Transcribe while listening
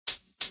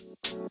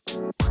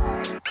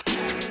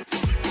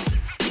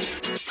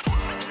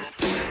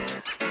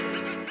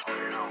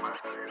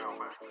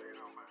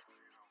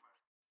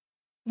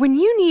When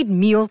you need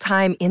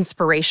mealtime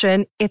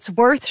inspiration, it's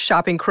worth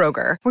shopping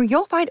Kroger, where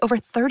you'll find over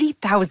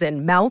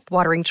 30,000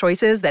 mouth-watering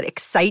choices that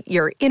excite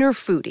your inner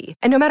foodie.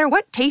 And no matter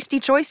what tasty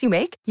choice you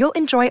make, you'll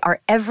enjoy our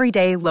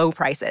everyday low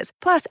prices,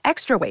 plus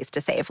extra ways to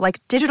save,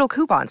 like digital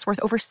coupons worth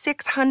over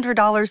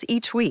 $600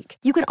 each week.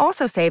 You can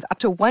also save up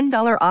to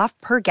 $1 off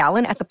per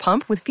gallon at the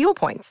pump with fuel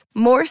points.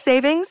 More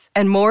savings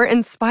and more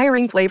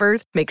inspiring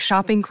flavors make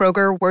shopping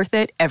Kroger worth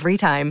it every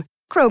time.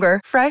 Kroger,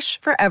 fresh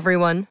for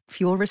everyone.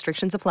 Fuel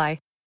restrictions apply.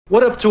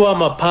 What up to all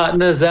my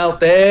partners out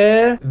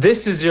there?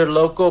 This is your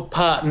local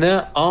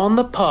partner on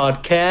the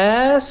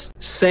podcast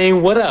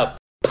saying what up,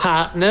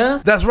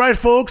 partner. That's right,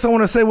 folks. I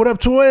want to say what up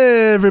to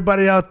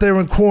everybody out there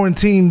in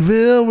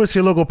Quarantineville. It's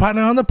your local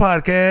partner on the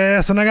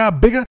podcast. And I got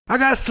Bigger, I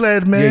got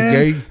Sled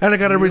Man, and I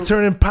got a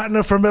returning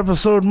partner from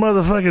episode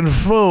motherfucking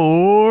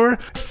 4,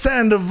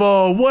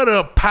 Sandoval. What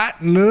up,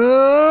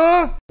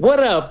 partner? What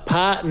up,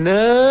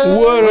 partner?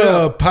 What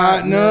up,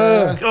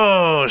 partner?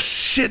 Oh,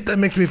 shit, that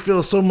makes me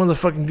feel so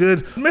motherfucking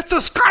good.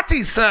 Mr.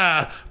 Scotty,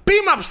 sir,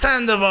 beam up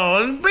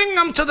Sandoval and bring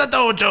him to the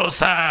dojo,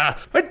 sir.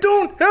 I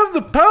don't have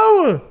the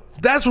power.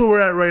 That's where we're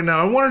at right now.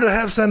 I wanted to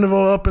have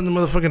Sandoval up in the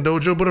motherfucking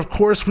dojo, but of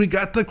course we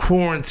got the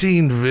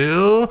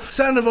Quarantineville.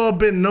 Sandoval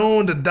been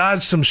known to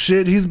dodge some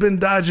shit. He's been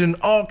dodging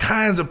all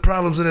kinds of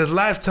problems in his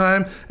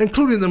lifetime,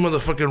 including the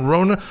motherfucking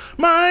Rona.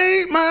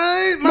 My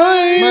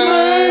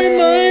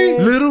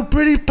little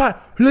pretty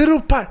pot,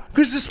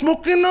 cause you're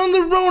smoking on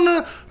the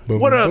Rona.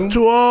 What up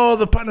to all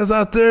the partners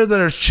out there that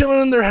are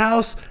chilling in their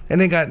house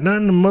and ain't got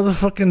nothing to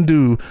motherfucking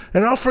do?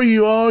 And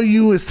all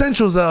you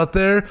essentials out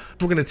there,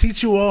 we're going to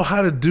teach you all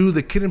how to do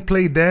the Kid and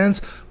Play dance.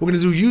 We're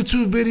going to do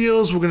YouTube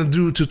videos. We're going to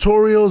do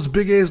tutorials.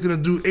 Big A is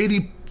going to do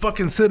 80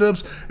 fucking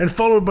sit-ups, and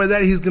followed by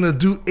that he's going to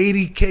do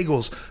 80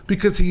 kegels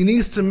because he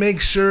needs to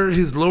make sure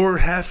his lower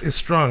half is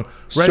strong.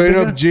 Right, straight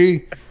up,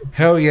 G.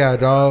 Hell yeah,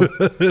 dog.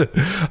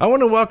 I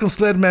want to welcome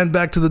Sledman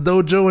back to the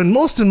dojo, and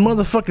most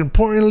motherfucking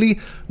importantly,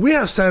 we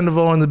have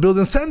Sandoval in the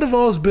building.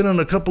 Sandoval's been on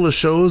a couple of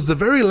shows. The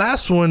very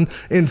last one,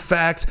 in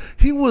fact,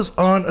 he was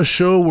on a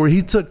show where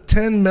he took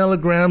 10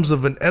 milligrams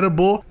of an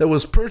edible that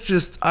was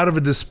purchased out of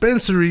a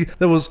dispensary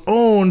that was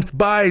owned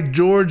by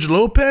George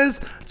Lopez.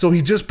 So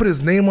he just put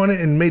his name on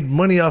it and made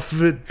money off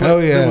of it. But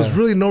hell yeah. There was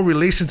really no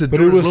relation to George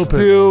Lopez.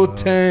 But it was still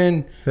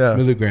 10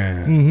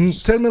 milligrams.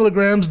 Mm-hmm. 10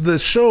 milligrams. The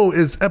show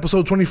is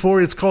episode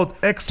 24. It's called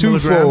X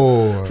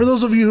milligram. For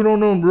those of you who don't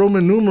know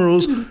Roman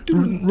numerals,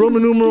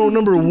 Roman numeral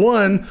number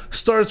 1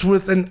 starts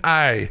with an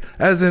I.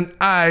 As in,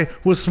 I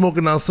was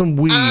smoking on some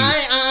weed.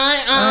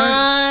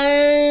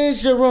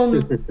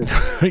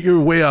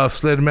 You're way off,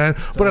 Sled Man.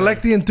 But I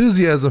like the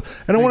enthusiasm.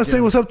 And I want to say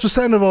what's up to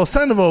Sandoval.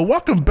 Sandoval,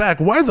 welcome back.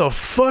 Why the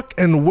fuck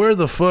and where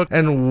the fuck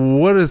and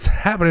what is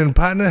happening,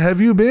 partner? Have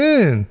you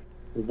been?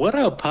 What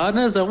up,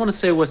 partners? I want to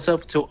say what's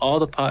up to all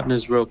the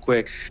partners real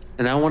quick.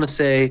 And I want to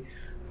say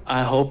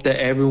I hope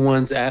that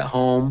everyone's at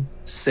home,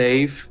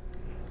 safe.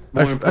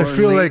 I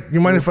feel like,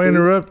 you mind if I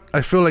interrupt? I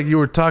feel like you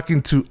were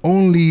talking to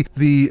only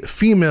the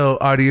female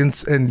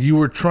audience and you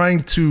were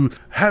trying to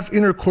have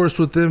intercourse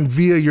with them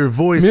via your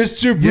voice.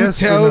 Mr.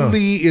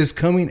 Brutality is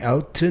coming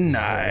out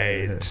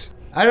tonight.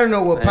 I don't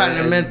know what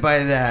partner meant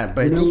by that,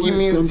 but I think he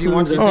means he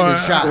wants to take a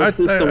shot.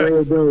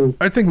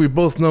 I think we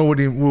both know what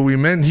we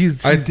meant.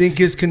 I think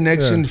his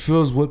connection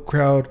feels what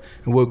crowd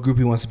and what group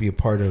he wants to be a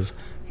part of.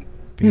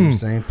 You know what I'm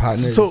saying?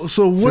 Partners.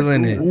 So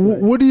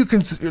what do you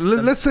consider?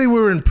 Let's say we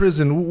were in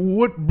prison.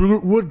 What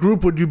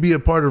group would you be a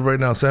part of right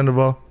now,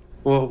 Sandoval?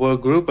 Well,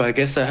 what group? I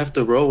guess I have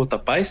to roll with the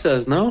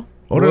paisas, no?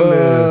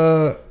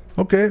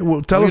 Okay,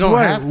 well, tell us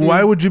why.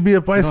 Why would you be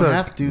a paisa? You don't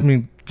have to. I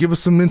mean, give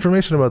us some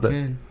information about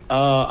that.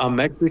 I'm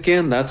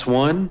Mexican. That's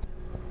 1.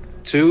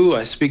 2,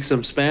 I speak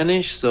some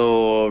Spanish.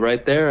 So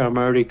right there, I'm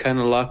already kind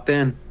of locked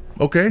in.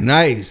 Okay.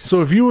 Nice.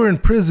 So if you were in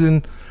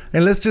prison,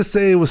 and let's just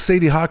say it was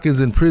Sadie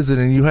Hawkins in prison,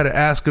 and you had to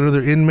ask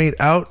another inmate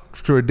out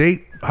for a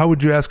date, how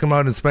would you ask him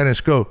out in Spanish?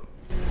 Go.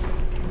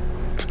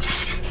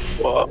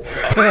 Oye,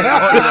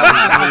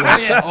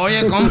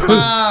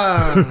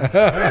 compa.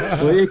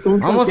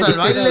 Vamos al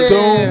baile.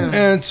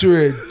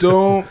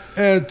 Don't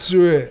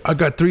answer it. I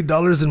got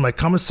 $3 in my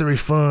commissary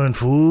fund,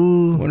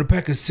 fool. Want a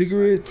pack of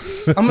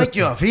cigarettes? I'll make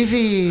you a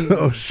fifi.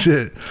 Oh,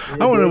 shit.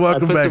 I want to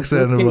welcome back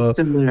Sandoval.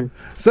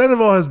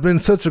 Sandoval has been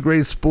such a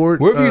great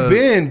sport. Where have you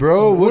been,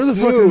 bro? Where the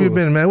fuck have you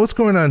been, man? What's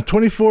going on?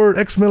 24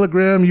 X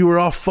milligram. You were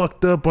all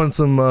fucked up on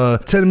some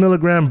 10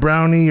 milligram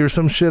brownie or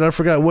some shit. I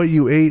forgot what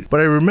you ate, but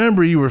I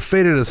remember you were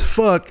faded as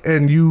fuck,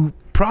 and you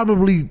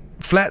probably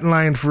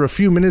flatlined for a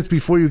few minutes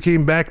before you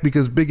came back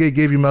because Big A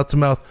gave you mouth to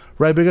mouth.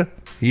 Right, Big A?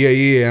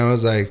 Yeah. I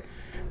was like,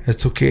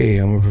 it's okay.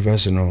 I'm a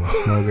professional.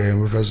 I'm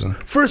a professional.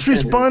 First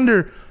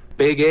responder.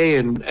 Big A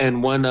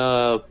and one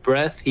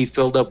breath, he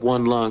filled up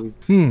 1 lung.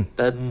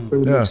 That's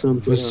pretty much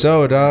something. For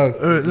sure, dog.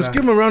 Let's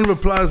give him a round of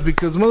applause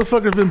because the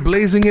motherfucker's been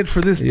blazing it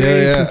for this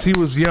day since he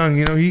was young.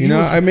 You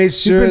know, I made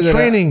sure he's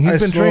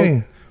been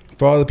training.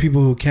 for all the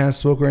people who can't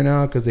smoke right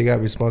now because they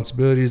got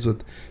responsibilities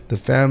with the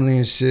family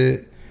and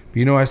shit. But,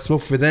 you know, I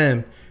smoke for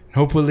them.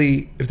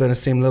 Hopefully, if they're on the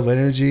same level of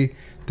energy,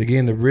 they're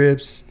getting the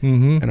rips,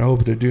 and I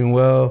hope they're doing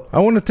well. I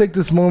want to take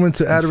this moment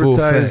to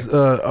advertise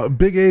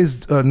Big A's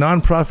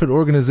nonprofit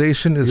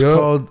organization is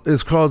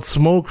called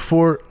Smoke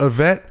for a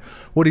Vet.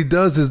 What he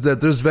does is that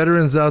there's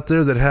veterans out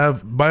there that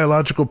have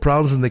biological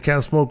problems and they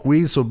can't smoke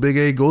weed, so Big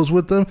A goes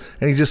with them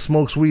and he just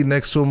smokes weed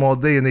next to them all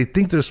day, and they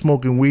think they're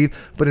smoking weed,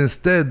 but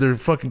instead they're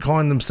fucking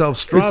calling themselves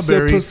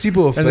Strawberry, it's a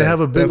placebo effect, and they have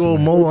a big old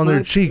mole on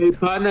their cheek. Hey,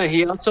 partner,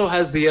 he also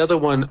has the other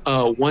one,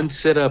 one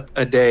sit-up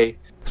a day.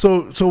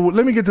 So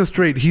let me get this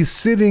straight. He's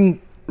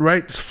sitting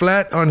right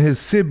flat on his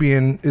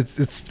Sybian.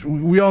 It's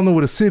we all know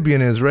what a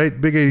Sybian is,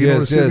 right? Big A, you know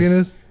what a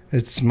Sybian is?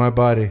 It's my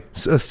body.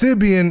 A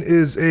Sybian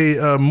is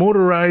a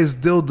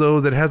motorized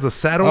dildo that has a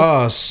saddle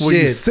where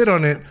you sit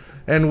on it.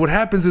 And what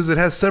happens is it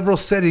has several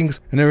settings.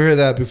 I never heard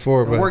that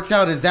before. But it works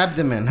out his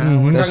abdomen. Huh?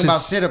 We're talking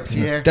about sit-ups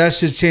here. That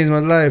should change my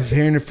life,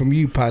 hearing it from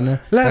you, partner.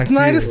 Last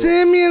night a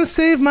Sybian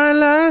saved my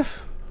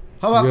life.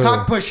 How about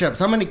cock push-ups?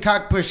 How many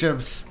cock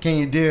push-ups can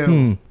you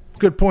do?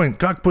 Good point.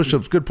 Cock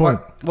push-ups. Good point.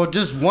 Well,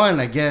 just one,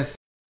 I guess.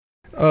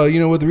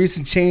 You know, with the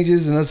recent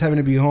changes and us having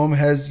to be home,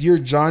 has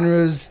your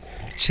genres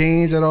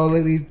changed at all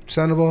lately,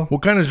 Sandoval?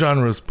 What kind of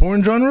genres?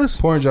 Porn genres?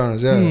 Porn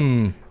genres,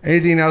 yeah.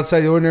 Anything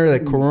outside the ordinary,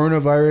 like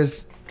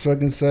coronavirus,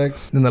 fucking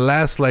sex? In the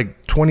last,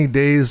 20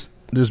 days,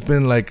 there's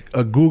been,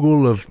 a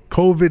Google of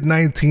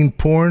COVID-19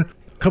 porn.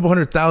 A couple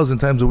 100,000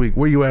 times a week.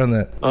 Where you at on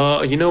that?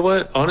 You know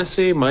what?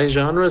 Honestly, my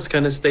genres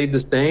kind of stayed the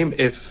same.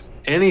 If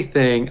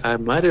anything, I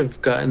might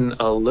have gotten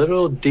a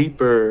little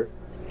deeper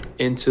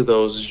into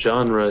those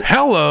genres.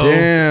 Hello.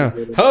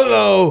 Damn.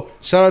 Hello.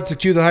 Shout out to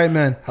Q the Hype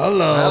Man.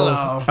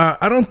 Hello.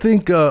 I don't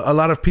think a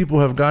lot of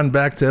people have gone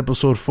back to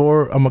episode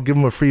 4. I'm going to give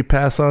them a free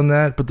pass on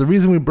that. But the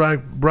reason we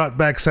brought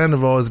back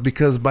Sandoval is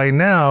because by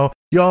now,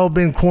 y'all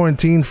been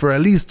quarantined for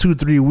at least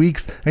 2-3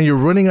 weeks and you're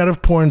running out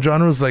of porn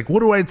genres. Like, what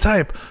do I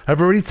type?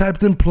 I've already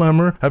typed in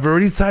plumber. I've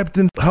already typed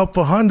in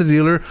helpful Honda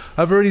dealer.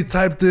 I've already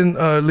typed in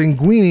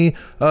linguini.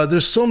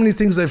 There's so many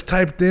things I've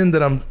typed in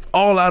that I'm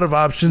all out of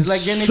options.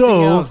 Like anything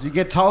else, you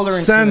get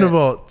tolerant.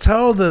 Sandoval,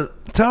 tell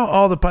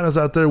all the partners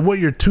out there what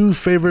your 2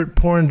 favorite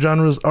porn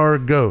genres are.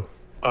 Go.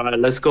 All right,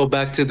 let's go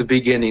back to the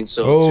beginning.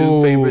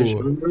 So 2 favorite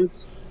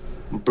genres: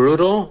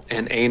 brutal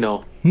and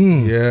anal.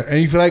 Yeah, and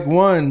if you like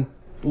one.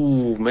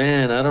 Ooh,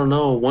 man, I don't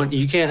know. One,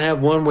 you can't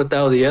have one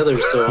without the other.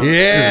 So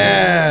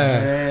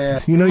yeah.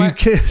 You know, you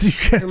can't.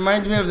 It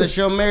reminds me of the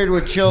show Married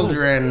with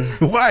Children.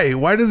 Why?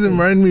 Why does it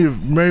remind me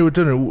of Married with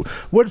Children?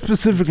 What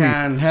specifically?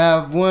 Can't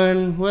have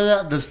one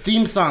without the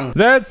theme song.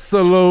 That's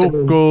the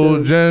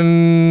local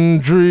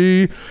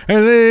gentry,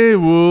 and they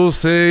will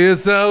say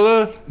it's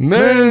elementary.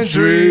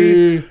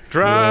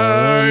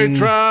 Try, and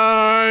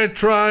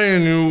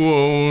you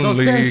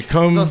only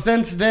come. So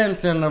since then,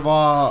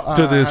 Sandoval,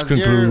 to this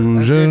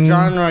conclusion, your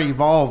genre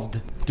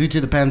evolved due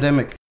to the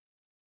pandemic.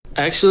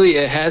 Actually,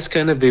 it has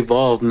kind of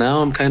evolved.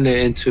 Now I'm kind of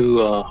into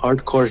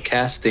hardcore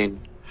casting.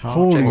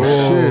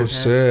 Holy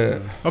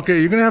shit. Okay,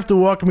 you're gonna have to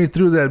walk me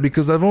through that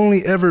because I've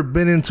only ever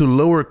been into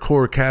lower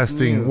core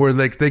casting where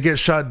they get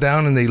shot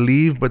down and they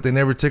leave, but they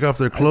never take off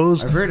their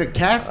clothes. I've heard of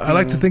casting. I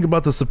like to think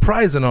about the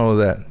surprise and all of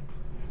that.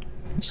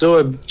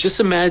 So just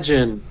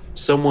imagine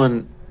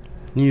someone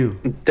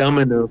dumb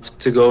enough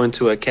to go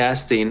into a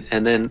casting,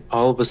 and then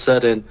all of a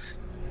sudden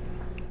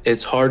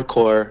it's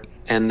hardcore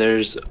and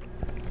there's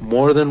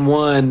more than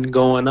one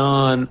going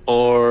on,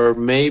 or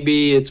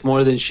maybe it's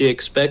more than she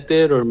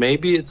expected, or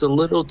maybe it's a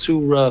little too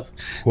rough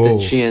than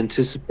she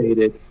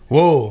anticipated.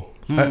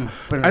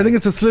 I think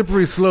it's a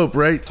slippery slope,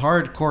 right? It's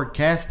hardcore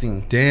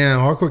casting. Damn,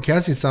 hardcore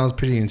casting sounds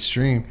pretty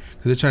extreme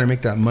because they're trying to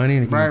make that money.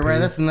 And right.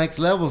 That's the next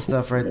level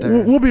stuff right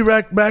there. We'll be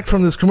back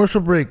from this commercial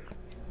break.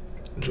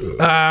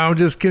 I'm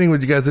just kidding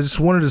with you guys. I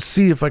just wanted to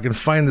see if I can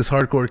find this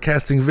hardcore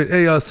casting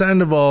video. Hey,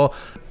 Sandoval,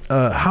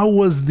 how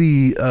was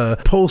the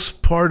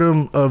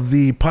postpartum of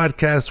the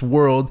podcast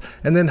world?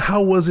 And then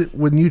how was it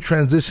when you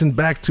transitioned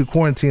back to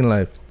quarantine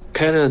life?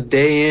 Kind of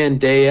day in,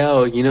 day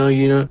out, you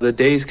know, the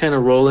days kind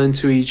of roll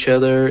into each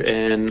other.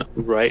 And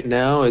right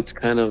now it's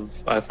kind of,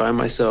 I find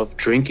myself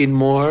drinking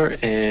more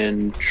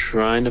and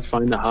trying to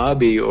find a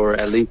hobby, or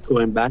at least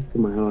going back to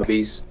my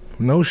hobbies.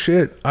 No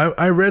shit.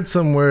 I read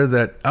somewhere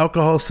that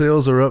alcohol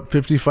sales are up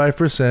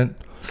 55%.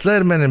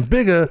 Sledman and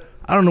Bigga,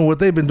 I don't know what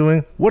they've been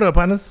doing. What up,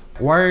 Hannes?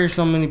 Why are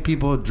so many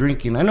people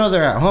drinking? I know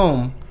they're at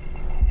home,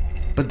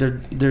 but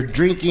they're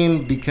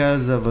drinking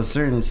because of a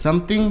certain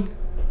something.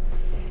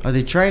 Are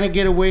they trying to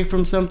get away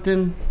from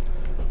something?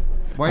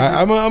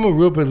 I'm a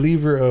real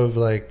believer of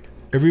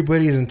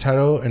everybody's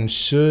entitled and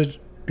should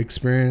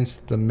experience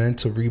the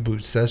mental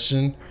reboot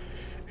session.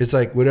 It's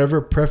like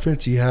whatever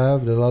preference you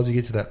have that allows you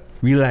to get to that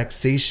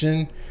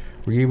relaxation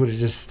where you're able to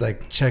just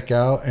check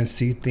out and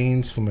see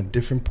things from a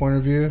different point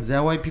of view. Is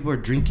that why people are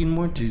drinking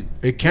more?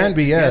 It can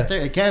be, yeah.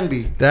 It can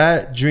be.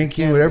 That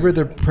drinking, whatever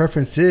their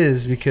preference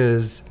is,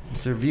 because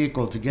it's their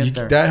vehicle to get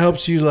there. That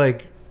helps you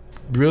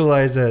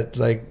realize that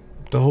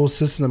the whole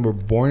system that we're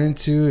born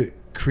into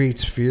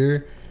creates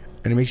fear,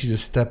 and it makes you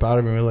just step out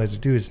of it and realize,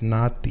 dude, it's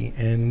not the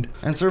end.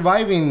 And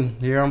surviving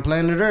here on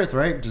planet Earth,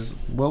 right? Just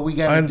what we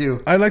got to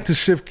do. I'd like to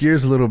shift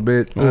gears a little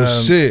bit.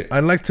 Shit.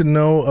 I'd like to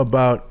know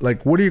about,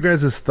 like, what are you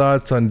guys'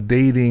 thoughts on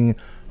dating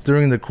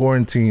during the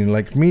quarantine?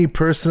 Like, me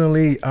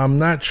personally, I'm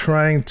not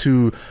trying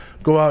to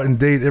go out and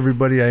date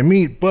everybody I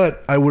meet,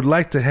 but I would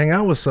like to hang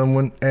out with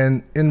someone,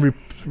 and in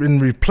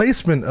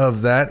replacement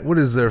of that, what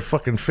is there,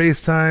 fucking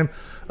FaceTime?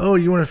 Oh,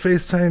 you want to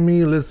FaceTime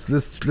me? Let's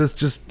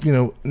just, you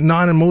know,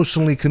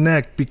 non-emotionally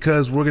connect,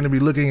 because we're going to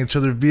be looking at each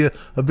other via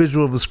a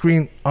visual of a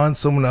screen on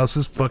someone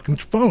else's fucking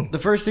phone. The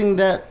first thing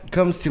that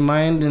comes to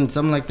mind in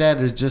something like that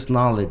is just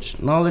knowledge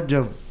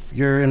of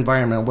your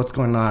environment, what's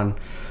going on.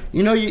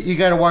 You know, you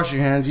got to wash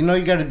your hands. You know,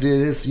 you got to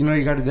do this. You know,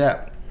 you got to do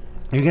that.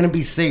 You're going to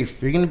be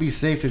safe. You're going to be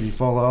safe if you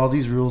follow all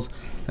these rules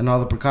and all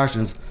the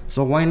precautions.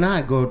 So why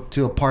not go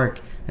to a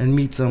park and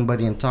meet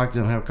somebody and talk to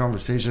them, have a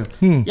conversation?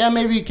 Yeah,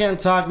 maybe you can't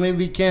talk.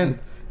 Maybe you can't,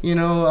 you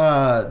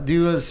know,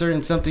 do a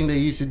certain something that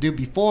you used to do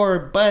before.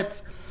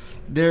 But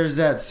there's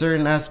that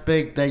certain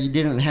aspect that you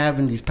didn't have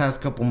in these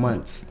past couple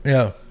months.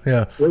 Yeah.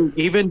 Wait,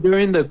 even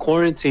during the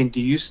quarantine, do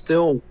you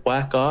still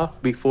whack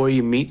off before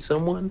you meet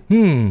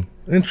someone?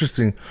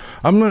 Interesting.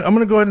 I'm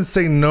gonna go ahead and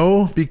say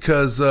no,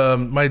 because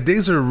my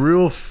days are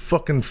real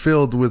fucking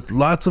filled with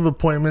lots of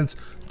appointments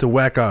to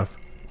whack off.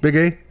 Big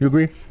A, you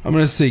agree? I'm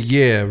gonna say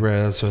yeah,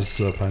 bro. That's what's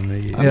up. I'm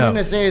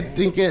gonna say I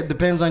think it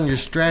depends on your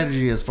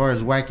strategy as far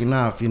as whacking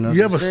off. You know,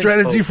 you have a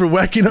strategy for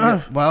whacking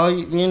off. Well,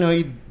 you know,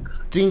 you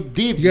think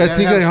deep. You gotta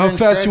think like how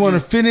fast you want to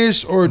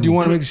finish, or do you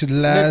want to make it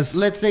last?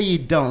 Let's say you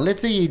don't.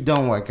 Let's say you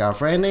don't whack off,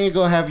 right? And then you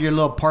go have your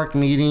little park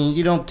meeting.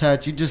 You don't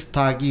touch. You just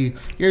talk.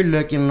 You're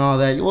looking and all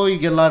that. Well, you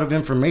get a lot of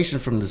information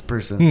from this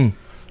person.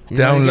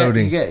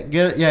 Downloading.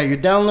 You're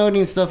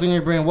downloading stuff in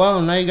your brain.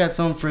 Well, now you got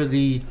something for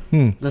the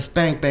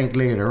spank bank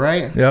later,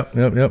 right? Yep.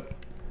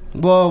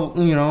 Well,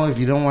 you know, if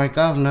you don't whack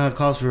off, now it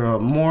calls for a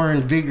more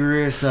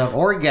vigorous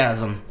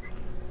orgasm,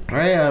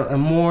 right? A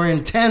more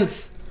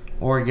intense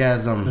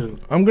orgasm.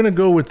 I'm gonna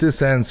go with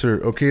this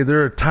answer. Okay,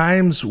 there are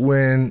times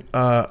when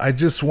I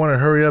just want to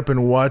hurry up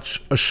and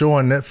watch a show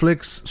on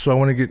Netflix, so I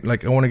want to get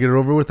it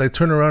over with. I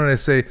turn around and I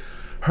say,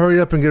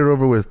 hurry up and get it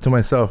over with, to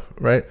myself,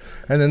 right?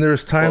 And then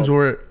there's times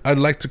where I'd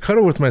like to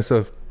cuddle with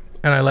myself,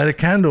 and I light a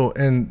candle,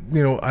 and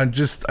you know, I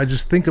just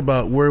think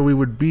about where we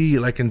would be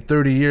like in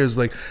 30 years.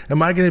 Like,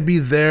 am I gonna be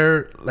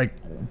there, like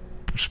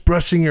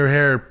brushing your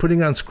hair,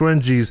 putting on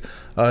scrunchies,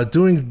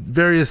 doing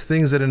various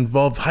things that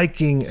involve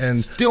hiking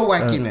and still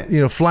whacking it, you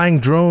know, flying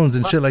drones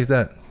and shit like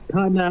that?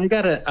 No, I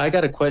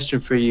got a question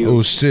for you.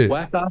 Oh shit!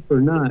 Whack off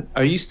or not?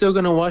 Are you still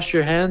gonna wash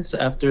your hands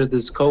after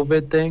this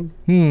COVID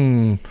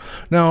thing?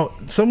 Now,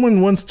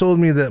 someone once told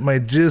me that my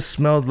jizz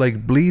smelled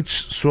like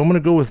bleach, so I'm gonna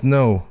go with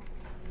no.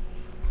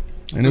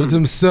 And it was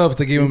himself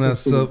that gave him that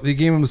self. He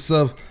gave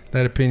himself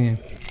that opinion.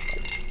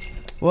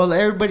 Well,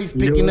 everybody's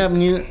picking up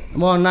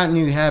not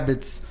new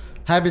habits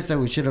that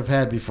we should have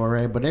had before,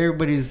 right? But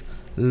everybody's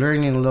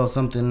learning a little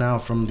something now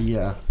from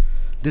the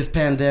this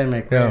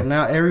pandemic. Right? Yeah.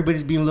 Now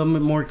everybody's being a little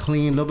bit more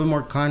clean, a little bit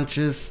more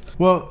conscious.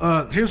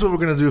 Well, here's what we're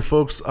gonna do,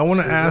 folks. I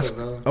want to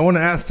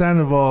ask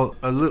Sandoval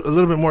a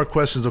little bit more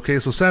questions. Okay,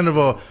 so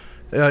Sandoval,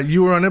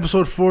 you were on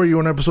episode 4. You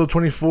were on episode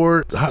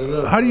 24.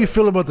 How do you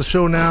feel about the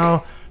show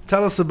now?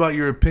 Tell us about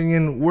your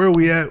opinion. Where are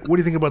we at? What do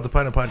you think about the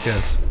Pilot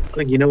Podcast?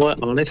 You know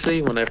what?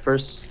 Honestly, when I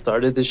first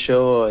started the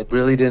show, I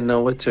really didn't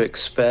know what to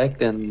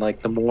expect. And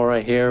like, the more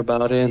I hear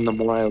about it and the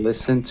more I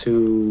listen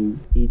to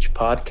each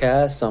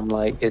podcast, I'm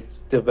like,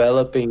 it's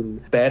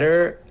developing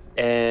better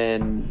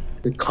and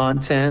the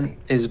content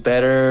is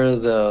better.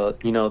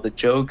 The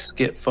jokes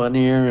get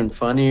funnier and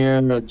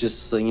funnier.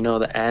 Just, you know,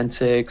 the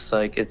antics,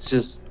 like, it's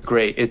just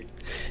great.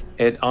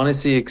 It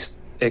honestly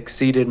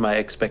exceeded my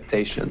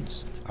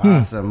expectations.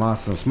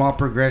 Awesome. Small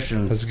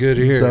progressions. That's good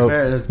to hear.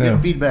 That's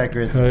good feedback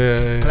right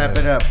there. Yeah. Clap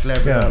it up. Clap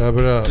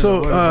it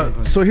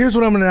up. So here's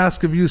what I'm going to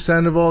ask of you,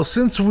 Sandoval.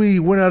 Since we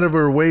went out of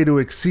our way to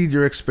exceed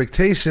your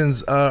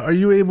expectations, are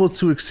you able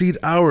to exceed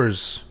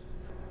ours?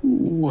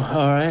 Ooh,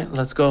 all right,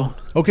 let's go.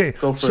 Okay,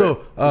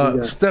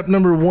 step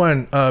number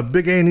 1,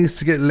 Big A needs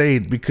to get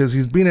laid because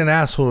he's been an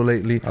asshole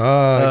lately.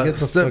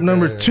 Step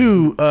number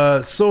 2,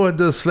 Soa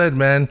does sled,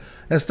 man.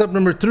 And step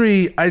number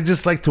 3, I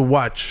just like to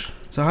watch.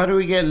 So how do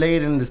we get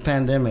laid in this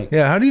pandemic?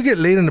 Yeah, how do you get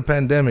laid in the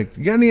pandemic?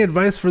 You got any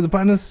advice for the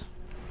partners?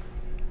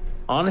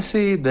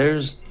 Honestly,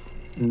 there's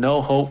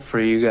no hope for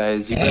you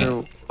guys. You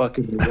gotta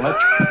fucking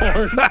watch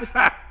porn.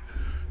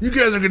 You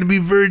guys are gonna be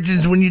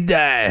virgins when you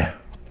die.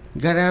 You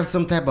gotta have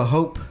some type of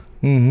hope.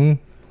 Well,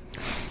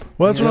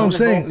 that's what I'm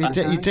saying.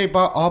 You take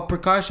all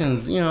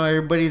precautions. You know,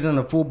 everybody's in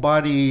a full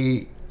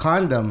body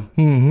condom,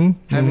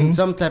 having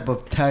some type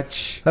of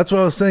touch. That's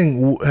what I was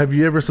saying. Have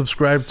you ever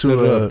subscribed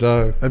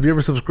to? Have you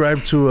ever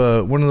subscribed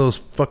to one of those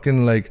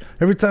fucking, like,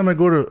 every time I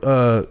go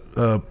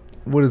to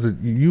what is it?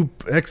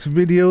 X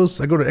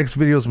videos. I go to X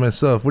videos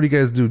myself. What do you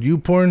guys do?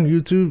 YouPorn,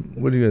 YouTube.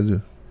 What do you guys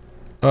do?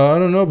 I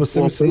don't know, but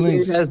send me some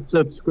links. It has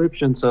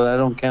subscription, so that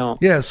don't count.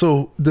 Yeah,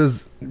 so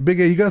does Big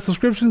A, you got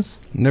subscriptions?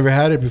 Never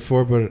had it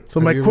before, but... So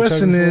my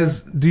question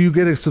is, do you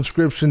get a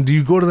subscription? Do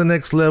you go to the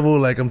next level?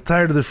 Like, I'm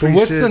tired of the free shit.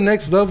 What's the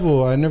next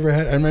level? I never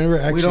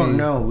actually... We don't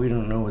know. We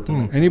don't know what the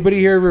next Anybody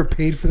here ever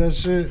paid for that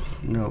shit?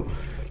 No.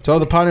 To all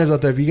the partners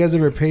out there, if you guys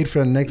ever paid for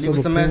the next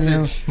level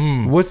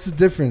premium, what's the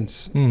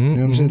difference? You know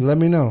what I'm saying? Let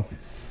me know.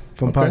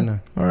 From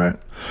partner. All right.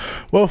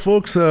 Well,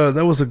 folks,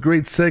 that was a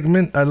great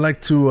segment. I'd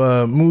like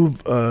to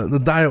move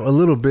the dial a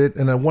little bit,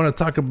 and I want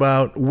to talk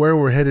about where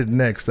we're headed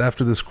next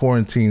after this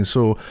quarantine.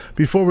 So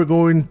before we're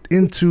going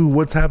into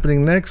what's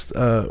happening next,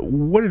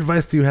 what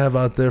advice do you have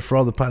out there for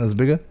all the partners,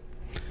 Bigger?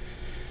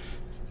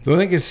 The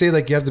only thing I can say,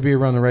 like, you have to be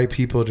around the right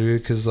people,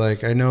 dude, because,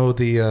 like, I know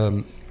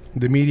the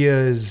media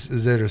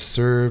is there to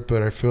serve,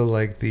 but I feel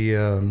like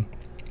the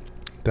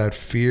that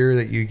fear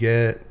that you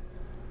get,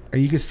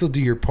 and you can still do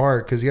your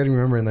part, because you got to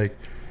remember, like,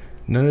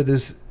 none of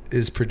this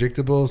is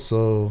predictable,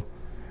 so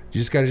you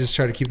just got to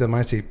try to keep that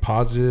mindset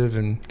positive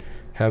and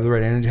have the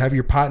right energy. Have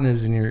your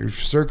partners in your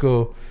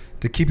circle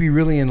to keep you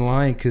really in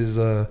line, because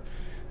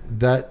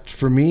that,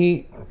 for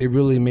me, it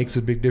really makes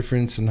a big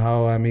difference in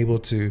how I'm able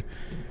to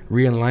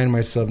realign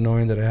myself,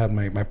 knowing that I have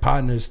my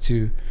partners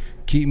to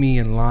keep me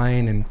in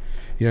line. And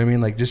you know what I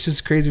mean? Like, this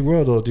is crazy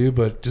world, though, dude,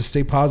 but just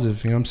stay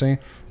positive. You know what I'm saying?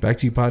 Back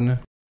to you,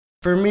 partner.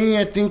 For me,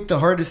 I think the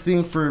hardest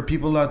thing for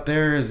people out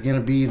there is going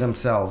to be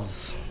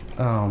themselves.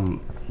 A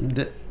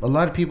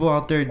lot of people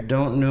out there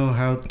don't know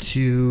how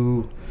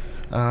to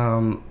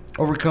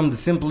overcome the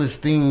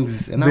simplest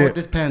things. And now with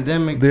this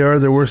pandemic... They are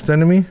their worst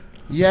enemy?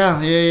 Yeah.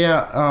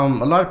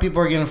 A lot of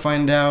people are going to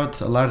find out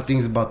a lot of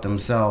things about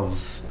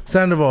themselves.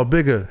 Sandoval,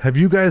 Bigger, have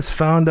you guys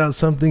found out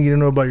something you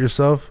didn't know about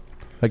yourself?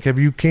 Like, have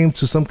you came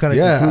to some kind of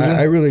conclusion? Yeah,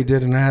 I really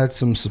did. And I had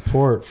some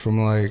support from,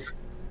 like,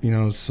 you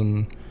know,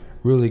 some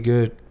really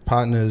good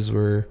partners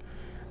where,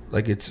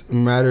 like, it's a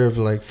matter of,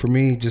 like, for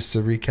me, just to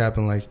recap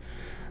and,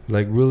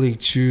 like really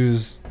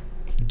choose,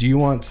 do you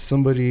want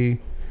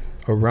somebody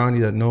around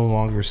you that no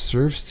longer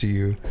serves to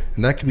you?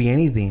 And that could be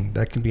anything.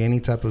 That can be any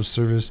type of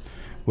service,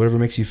 whatever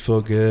makes you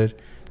feel good.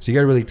 So you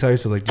got to really tell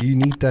yourself, like, do you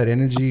need that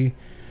energy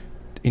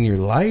in your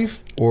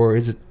life, or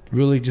is it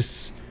really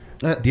just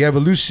the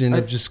evolution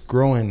of just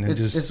growing? And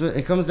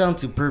it comes down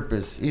to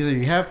purpose. Either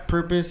you have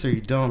purpose or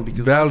you don't.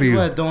 Because value.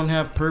 People that don't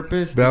have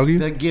purpose, value,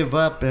 they give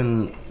up,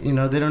 and you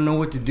know, they don't know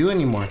what to do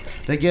anymore.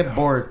 They get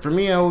bored. For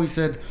me, I always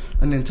said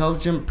an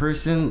intelligent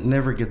person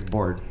never gets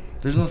bored.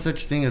 There's no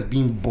such thing as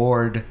being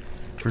bored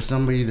for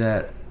somebody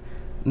that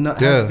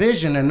has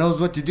vision and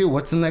knows what to do.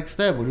 What's the next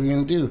step? What are we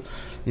gonna do?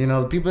 You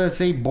know, the people that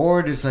say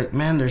bored, it's like,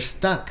 man, they're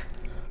stuck.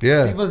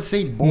 Yeah. People that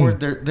say bored,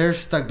 they're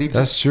stuck.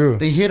 That's true.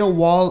 They hit a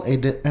wall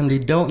and they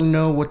don't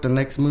know what the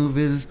next move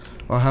is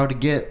or how to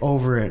get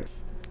over it.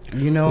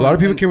 You know, a lot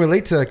of people can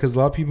relate to that, because a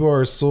lot of people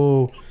are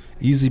so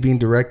easily being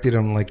directed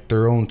on, like,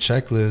 their own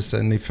checklist,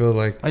 and they feel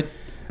like...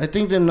 I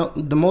think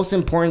the most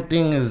important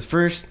thing is,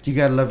 first, you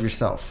gotta love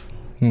yourself.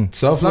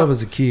 Self-love is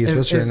the key,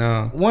 especially right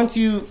now. Once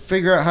you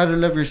figure out how to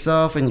love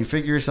yourself and you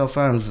figure yourself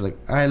out, it's like,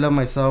 I love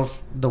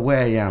myself the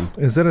way I am.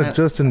 Is that a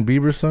Justin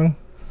Bieber song?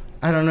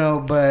 I don't know,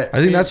 but I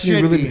think that's when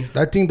you really.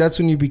 I think that's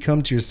when you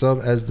become to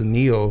yourself as the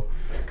Neo,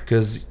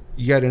 because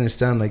you got to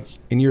understand, like,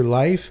 in your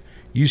life,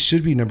 you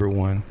should be number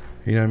one.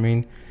 You know what I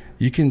mean?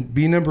 You can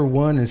be number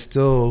one and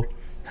still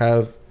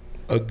have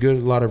a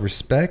lot of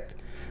respect,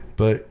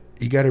 but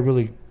you got to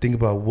really think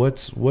about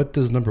what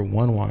does number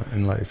one want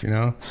in life. You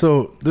know?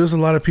 So there's a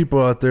lot of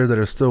people out there that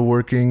are still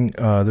working.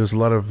 There's a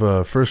lot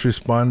of first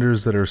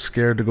responders that are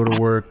scared to go to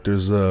work.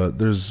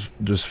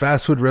 There's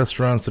fast food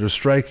restaurants that are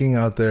striking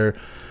out there.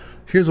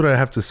 Here's what I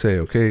have to say,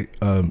 okay?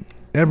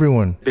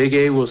 Everyone. Big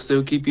A will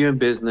still keep you in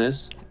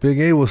business. Big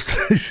A will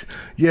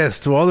yes,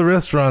 to all the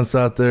restaurants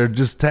out there,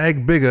 just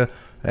tag Bigger.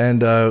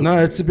 And no,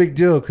 it's a big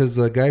deal, because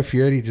Guy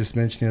Fieri just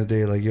mentioned the other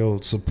day, like, yo,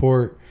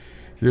 support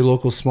your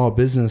local small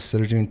business that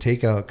are doing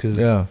takeout, because,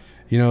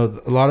 you know,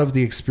 a lot of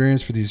the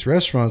experience for these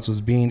restaurants was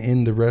being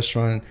in the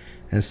restaurant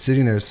and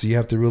sitting there. So you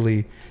have to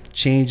really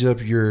change up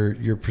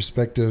your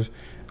perspective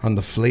on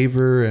the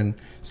flavor and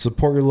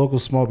support your local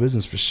small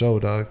business for sure,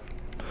 dog.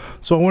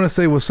 So I want to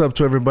say what's up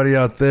to everybody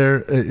out there.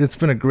 It's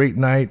been a great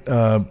night.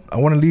 I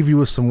want to leave you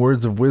with some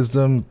words of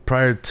wisdom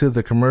prior to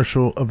the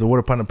commercial of the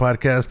Water Partner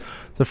Podcast.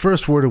 The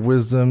first word of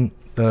wisdom,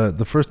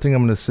 the first thing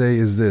I'm going to say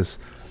is this.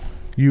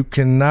 You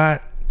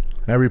cannot,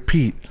 I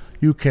repeat,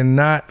 you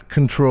cannot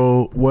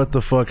control what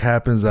the fuck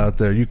happens out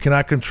there. You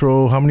cannot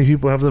control how many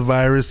people have the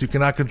virus. You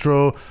cannot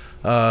control,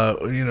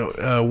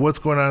 what's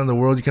going on in the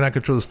world. You cannot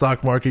control the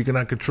stock market. You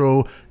cannot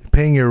control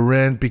paying your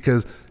rent,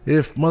 because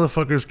if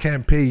motherfuckers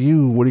can't pay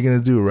you, what are you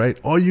gonna do, right?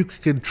 All you can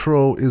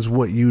control is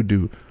what you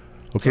do.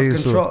 Okay,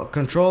 so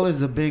control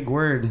is a big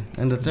word,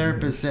 and the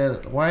therapist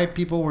said why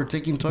people were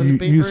taking toilet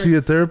paper. You see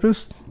a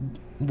therapist?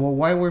 Well,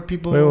 why were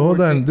people? Wait, hold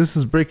on. This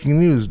is breaking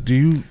news. Do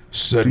you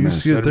see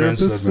a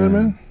therapist,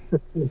 man?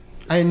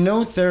 I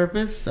know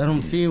therapists. I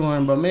don't see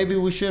one, but maybe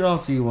we should all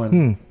see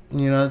one.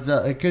 You know,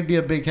 it could be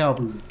a big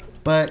help.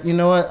 But you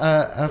know what?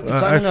 After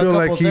I feel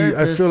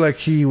like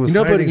he was.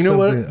 But you know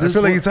what? I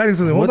feel like he's hiding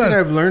something. One thing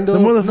I've learned though.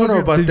 No,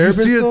 about did therapists.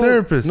 You see a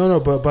therapist? No,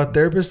 but about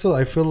therapists though,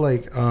 I feel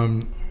like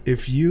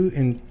if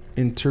you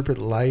interpret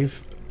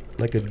life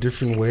like a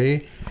different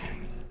way,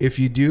 if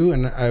you do,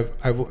 and I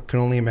can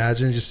only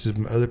imagine just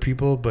other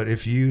people, but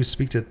if you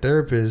speak to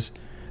therapists,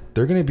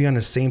 they're going to be on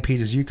the same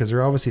page as you because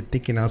they're obviously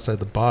thinking outside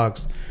the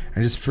box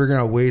and just figuring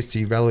out ways to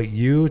evaluate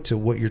you to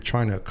what you're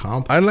trying to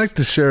accomplish. I'd like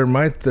to share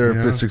my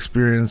therapist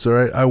experience. All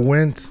right, I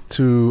went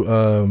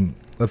to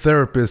a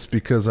therapist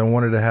because I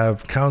wanted to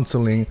have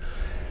counseling,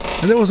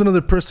 and there was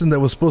another person that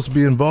was supposed to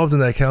be involved in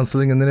that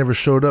counseling, and they never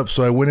showed up.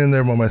 So I went in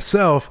there by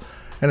myself,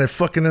 and it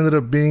fucking ended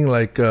up being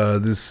like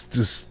this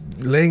just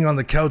laying on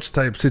the couch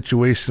type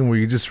situation where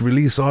you just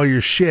release all your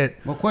shit.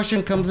 Well,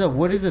 question comes up: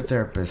 what is a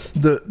therapist?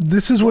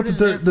 This is what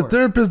the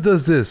therapist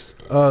does. This.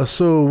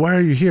 So why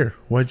are you here?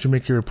 Why'd you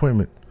make your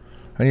appointment?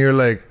 And you're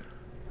like,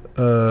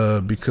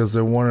 because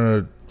I want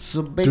to.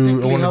 So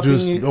basically,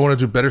 I want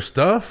to do better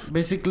stuff.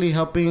 Basically,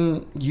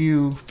 helping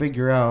you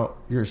figure out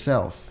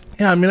yourself.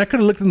 Yeah, I mean, I could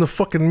have looked in the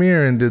fucking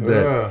mirror and did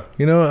that.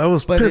 You know, I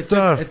was pissed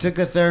off. It took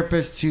a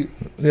therapist for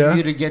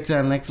you to get to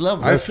that next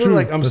level. I feel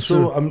like I'm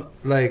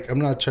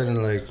not trying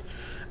to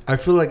I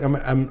feel like I'm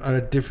on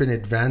a different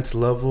advanced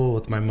level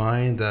with my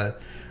mind that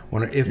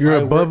if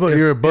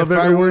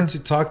I were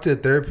to talk to a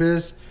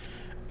therapist,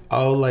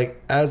 I'll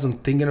as I'm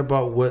thinking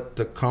about what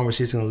the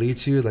conversation is going to lead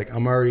to,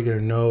 I'm already going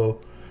to know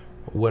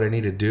what I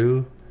need to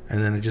do.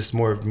 And then it's just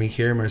more of me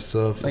hearing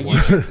myself. You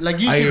should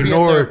be a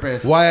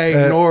therapist. Why I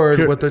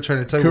ignored what they're trying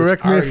to tell me.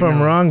 Correct me if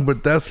I'm wrong,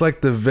 but that's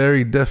the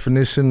very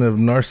definition of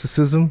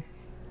narcissism.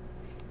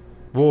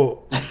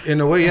 Well,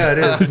 in a way, yeah,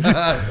 it is.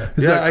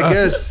 I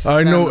guess.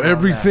 I know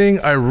everything.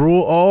 I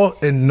rule all,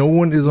 and no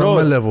one is on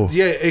my level.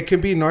 Yeah, it can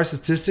be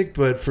narcissistic,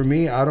 but for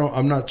me,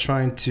 I'm not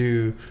trying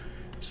to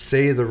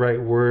say the right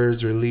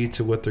words or lead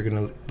to what they're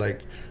gonna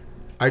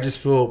I just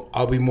feel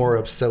I'll be more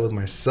upset with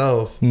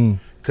myself.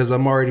 Because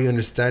I'm already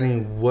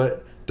understanding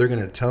what they're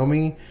going to tell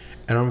me.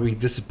 And I'm going to be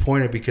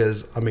disappointed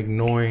because I'm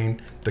ignoring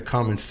the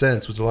common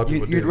sense, which a lot of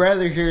people do. You'd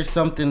rather hear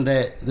something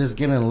that is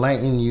going to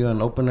enlighten you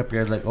and open up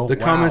your, the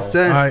common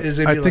sense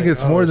is I think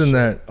it's more than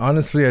that.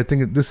 Honestly, I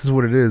think this is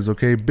what it is,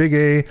 okay? Big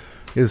A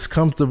is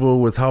comfortable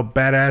with how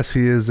badass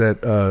he is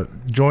at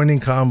joining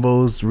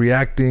combos,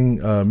 reacting,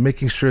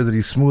 making sure that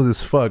he's smooth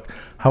as fuck.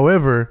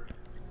 However,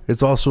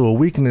 it's also a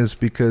weakness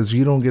because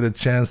you don't get a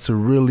chance to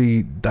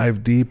really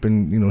dive deep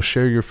and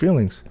share your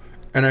feelings.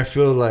 And I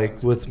feel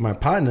like with my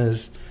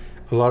partners,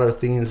 a lot of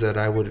things that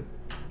I would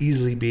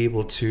easily be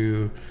able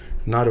to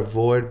not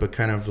avoid but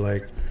kind of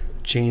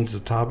change the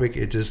topic,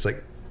 it just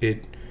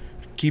it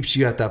keeps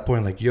you at that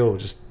point yo,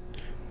 just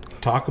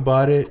talk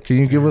about it. Can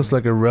you give us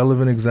a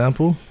relevant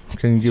example?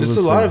 Can you give just us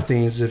a lot of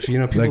things if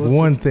people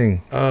one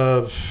thing?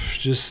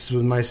 Just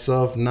with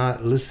myself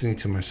not listening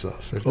to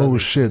myself. Oh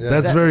shit,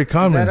 that's very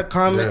common. Is that a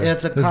common? Yeah.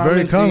 That's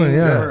very common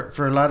thing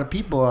for a lot of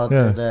people out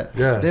there that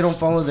they don't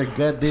follow their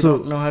gut. They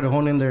don't know how to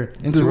hone in their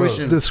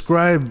intuition.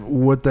 Describe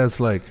what that's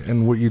like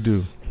and what you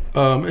do.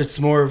 It's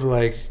more of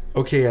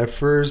okay, at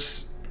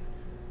first,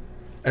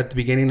 at the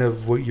beginning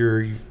of what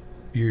you're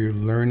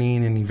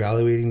learning and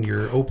evaluating,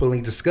 you're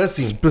openly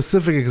discussing.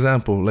 Specific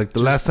example, the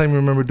last time you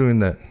remember doing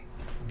that.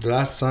 The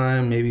last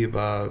time, maybe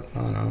about, I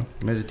don't know.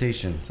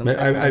 Meditation.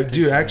 I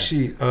do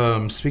actually,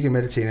 speaking of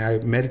meditating, I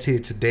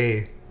meditated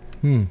today.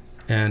 And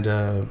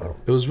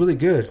it was really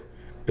good.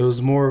 It was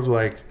more of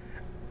I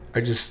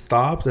just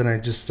stopped and I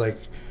just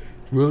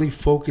really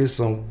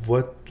focused on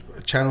what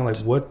channel,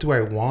 what do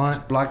I want.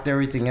 Just blocked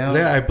everything out.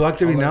 Yeah, I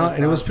blocked everything out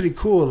and it was pretty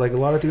cool. A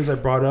lot of things I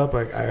brought up,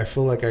 I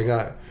feel like I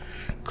got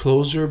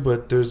closure,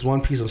 but there's one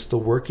piece I'm still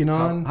working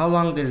on. How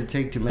long did it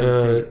take to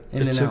meditate?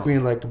 It took me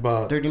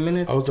about 30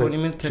 minutes, I was 20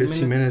 minutes,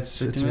 15 minutes.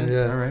 15 minutes,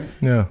 yeah. All right.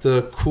 Yeah.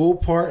 The cool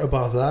part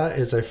about that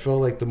is I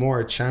feel the more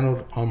I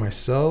channeled on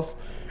myself,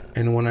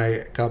 and when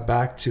I got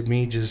back to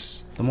me,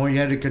 just the more you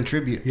had to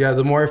contribute. Yeah,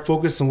 the more I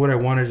focused on what I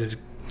wanted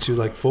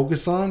to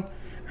focus on,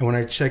 and when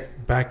I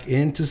checked back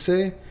in to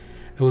say,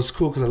 it was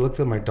cool because I looked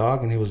at my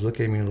dog and he was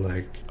looking at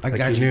me I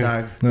got you,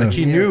 dog.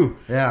 He knew.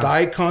 Yeah. The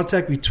eye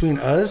contact between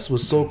us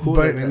was so cool.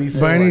 By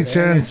any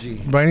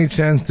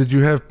chance, did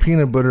you have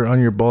peanut butter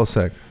on your ball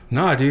sack?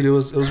 Nah, dude, it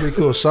was really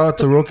cool. Shout out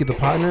to Roki, the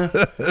partner.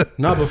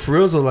 Nah, but for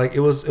real, though, it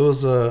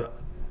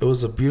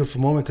was a beautiful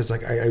moment because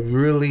I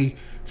really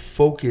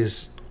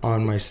focused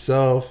on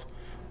myself,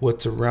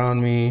 what's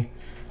around me,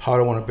 how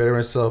I want to better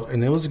myself,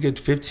 and it was a good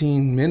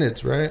 15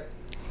 minutes, right?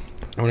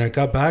 And when I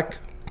got back,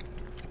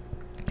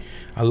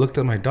 I looked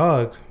at my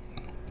dog,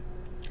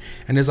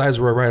 and his eyes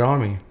were right on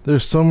me.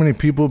 There's so many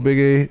people, Big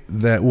A,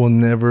 that will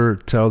never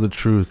tell the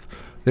truth.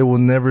 They will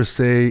never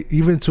say,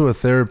 even to a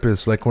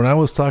therapist. When I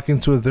was talking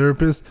to a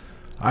therapist,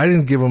 I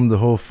didn't give him the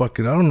whole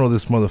fucking, I don't know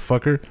this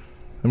motherfucker.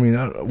 I mean,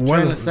 I'm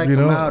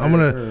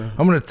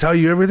gonna tell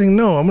you everything.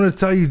 No, I'm gonna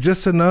tell you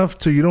just enough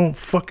till you don't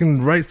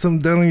fucking write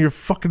something down on your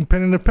fucking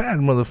pen and a pad,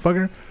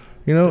 motherfucker.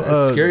 You know,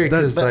 that's scary.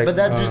 But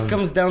that just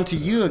comes down to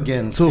you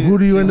again. So who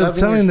do you end up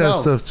telling yourself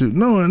that stuff to?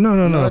 No.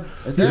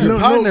 Your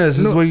partners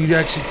is what you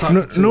actually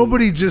talk to.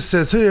 Nobody just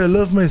says, "Hey, I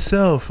love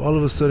myself." All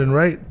of a sudden,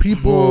 right?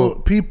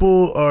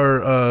 People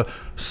are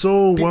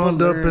so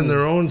wound up in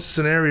their own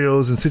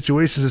scenarios and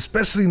situations,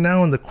 especially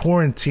now in the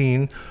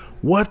quarantine.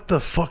 What the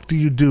fuck do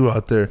you do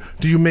out there?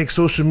 Do you make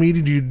social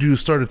media? Do you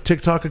start a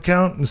TikTok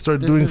account and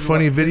start doing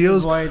funny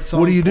videos?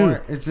 What do you do?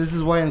 This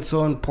is why it's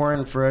so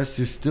important for us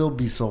to still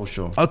be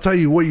social. I'll tell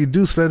you what you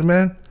do,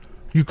 Sledman.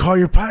 You call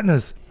your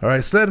partners. All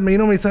right, Sledman. You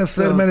know how many times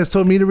Sledman has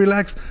told me to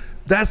relax?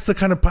 That's the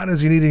kind of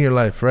partners you need in your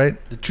life, right?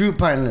 The true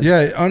partners.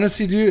 Yeah,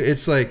 honestly, dude,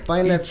 it's like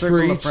find that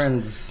circle of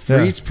friends.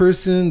 For each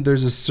person,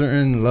 there's a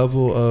certain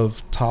level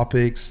of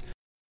topics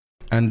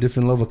and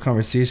different level of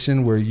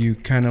conversation where you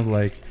kind of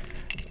like,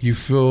 you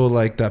feel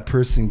like that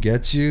person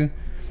gets you,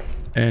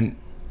 and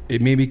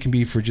it maybe can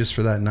be for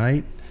that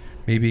night,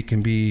 maybe it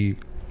can be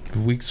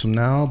weeks from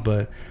now,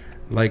 but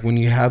like when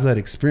you have that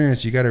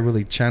experience, you got to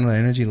really channel that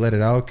energy, let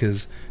it out,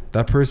 because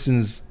that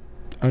person's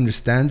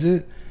understands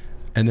it,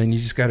 and then you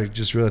just got to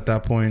just really at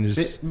that point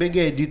just... Big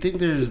A, do you think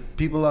there's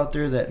people out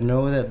there that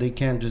know that they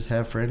can't just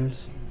have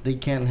friends? They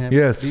can't have...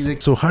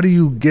 Yes. So how do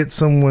you get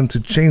someone to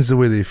change the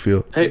way they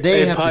feel?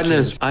 Hey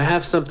partners, I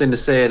have something to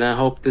say, and I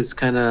hope this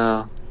kind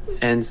of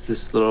ends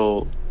this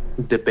little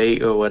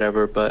debate or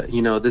whatever, but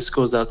you know, this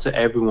goes out to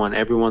everyone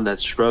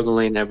that's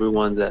struggling,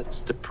 everyone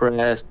that's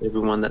depressed,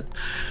 everyone that's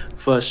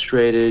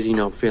frustrated, you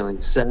know, feeling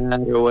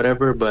sad or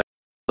whatever. But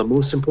the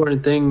most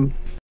important thing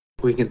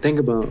we can think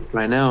about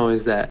right now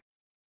is that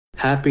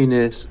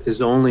happiness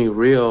is only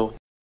real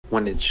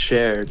when it's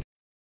shared.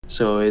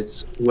 So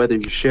it's whether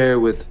you share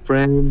with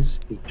friends,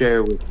 you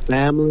share with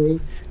family,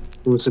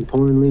 most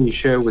importantly, you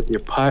share it with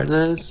your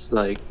partners,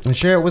 and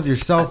share it with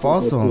yourself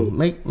also.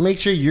 Make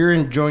sure you're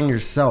enjoying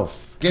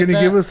yourself. Can you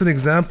give us an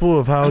example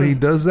of how he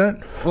does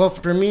that? Well,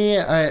 for me,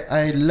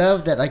 I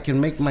love that I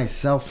can make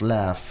myself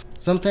laugh.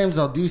 Sometimes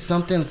I'll do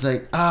something, it's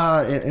like,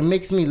 it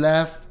makes me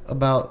laugh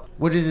about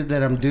what is it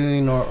that I'm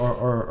doing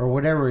or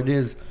whatever it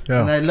is.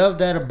 Yeah. And I love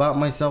that about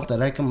myself,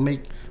 that I can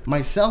make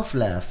myself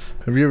laugh.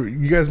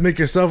 You guys make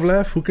yourself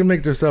laugh? Who can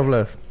make themselves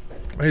laugh?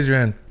 Raise your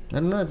hand. I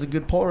don't know. It's a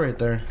good poll right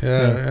there.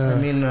 Yeah. I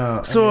mean,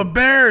 a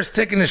bear is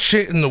taking a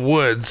shit in the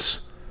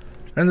woods,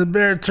 and the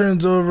bear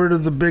turns over to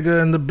the bigger,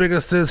 and the bigger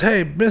says,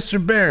 "Hey,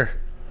 Mr. Bear."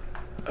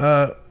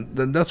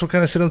 That's what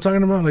kind of shit I'm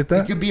talking about, like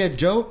that. It could be a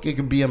joke. It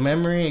could be a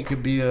memory. It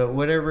could be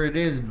whatever it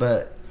is.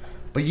 But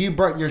you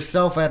brought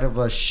yourself out of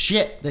a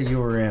shit that you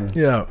were in.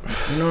 Yeah.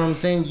 You know what I'm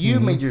saying?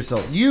 You made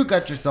yourself. You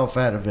got yourself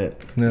out of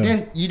it.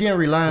 Yeah. You didn't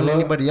rely on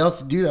anybody else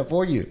to do that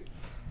for you.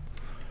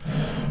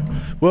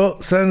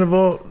 Well,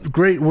 Sandoval,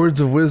 great words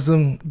of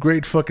wisdom.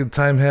 Great fucking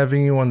time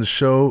having you on the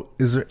show.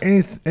 Is there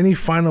any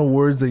final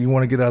words that you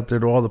want to get out there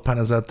to all the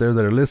partners out there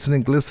that are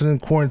listening,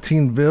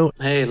 Quarantineville?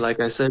 Hey, like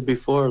I said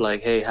before,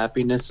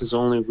 happiness is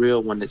only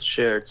real when it's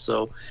shared.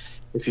 So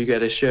if you got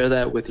to share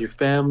that with your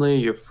family,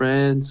 your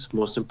friends,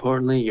 most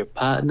importantly, your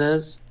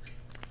partners,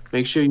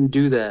 make sure you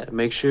do that.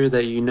 Make sure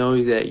that you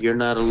know that you're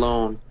not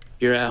alone.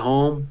 You're at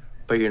home,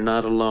 but you're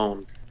not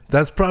alone.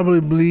 That's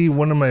probably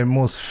one of my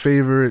most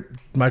favorite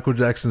Michael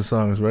Jackson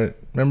songs, right?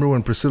 Remember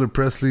when Priscilla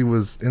Presley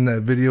was in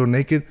that video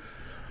naked?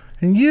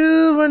 And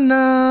you were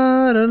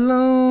not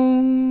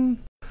alone.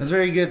 That's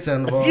very good,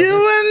 Sandoval. You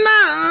were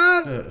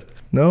not.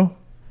 No?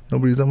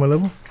 Nobody's on my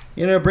level?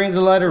 You know, it brings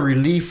a lot of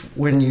relief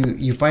when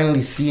you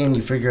finally see and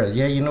you figure out,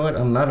 yeah, you know what?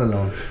 I'm not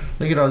alone.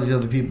 Look at all these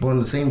other people in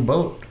the same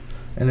boat.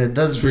 And it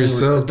does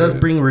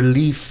bring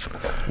relief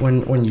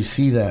when you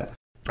see that.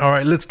 All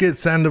right, let's get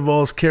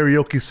Sandoval's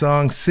karaoke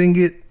song. Sing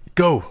it.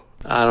 Go.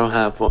 I don't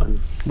have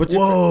one. What's the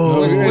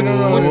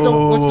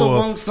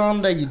one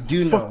song that you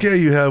do know? Fuck yeah,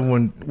 you have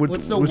one.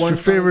 What's your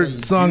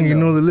favorite song? You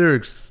know the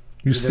lyrics.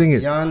 You sing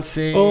it.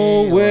 Beyonce.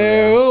 Oh,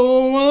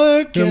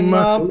 where can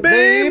my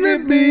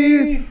baby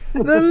be?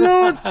 The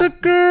Lord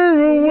took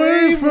her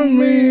away from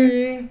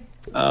me.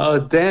 Oh,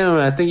 damn.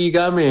 I think you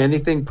got me.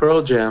 Anything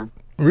Pearl Jam.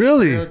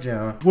 Really? Pearl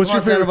Jam. What's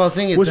your favorite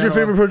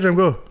Pearl Jam?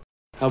 Go.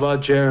 How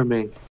about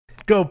Jeremy?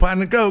 Go,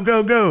 partner.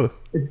 Go.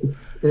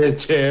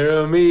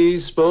 Jeremy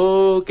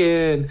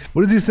spoken.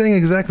 What is he saying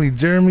exactly?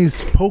 Jeremy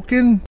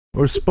spoken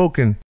or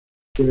spoken?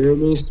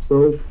 Jeremy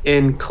spoke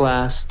in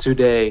class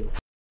today.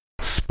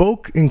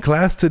 Spoke in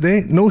class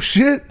today? No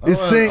shit.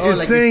 It's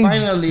saying. You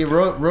finally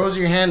rose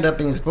your hand up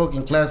and spoke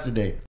in class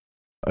today.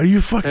 Are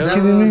you fucking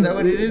kidding me? Is that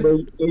what it is?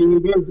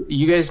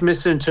 You guys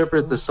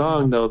misinterpret the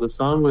song though. The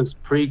song was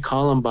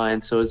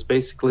pre-Columbine, so it's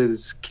basically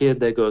this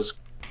kid that goes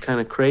kind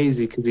of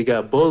crazy because he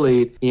got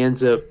bullied. He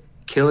ends up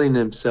killing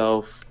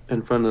himself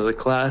in front of the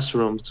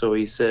classroom. So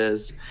he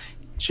says,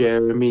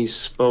 Jeremy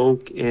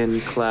spoke in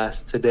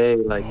class today.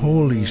 Like,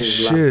 holy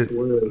shit.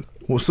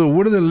 Well, so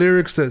what are the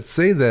lyrics that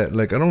say that?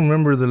 Like, I don't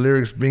remember the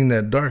lyrics being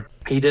that dark.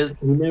 He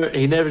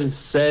never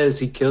says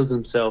he kills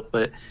himself,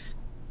 but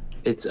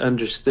it's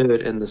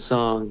understood in the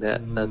song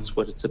that that's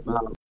what it's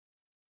about.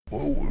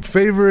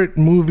 Favorite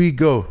movie?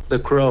 Go. The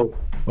Crow.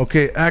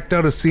 Okay, act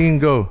out a scene.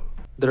 Go.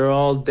 They're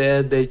all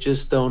dead. They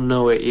just don't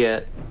know it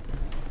yet.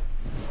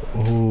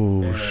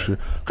 Oh, shit.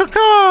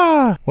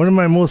 Caca! One of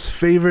my most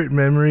favorite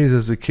memories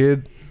as a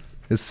kid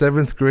is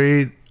 7th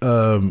grade.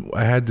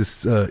 I had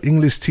this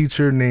English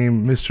teacher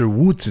named Mr.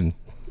 Wooten.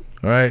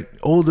 All right?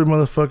 Older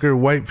motherfucker,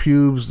 white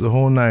pubes, the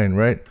whole nine,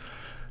 right?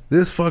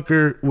 This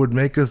fucker would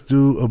make us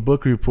do a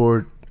book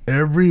report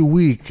every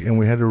week, and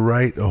we had to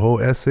write a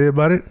whole essay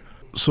about it.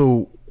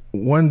 So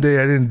one day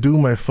I didn't do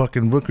my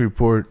fucking book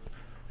report,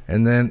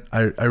 and then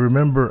I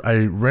remember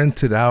I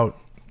rented out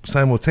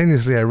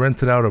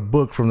a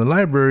book from the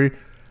library,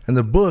 and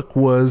the book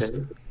was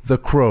The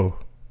Crow.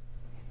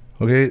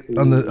 Okay,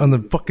 on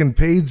the fucking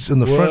page on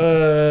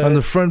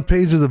the front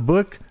page of the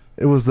book,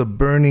 it was the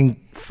burning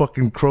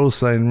fucking crow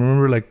sign.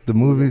 Remember, like the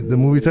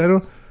movie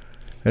title?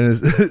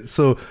 And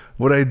so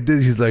what I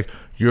did, he's like,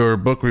 "Your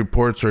book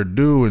reports are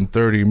due in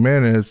 30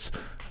 minutes,"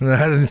 and I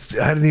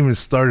hadn't even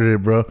started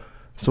it, bro.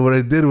 So what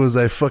I did was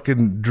I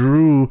fucking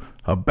drew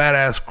a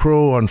badass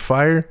crow on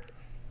fire.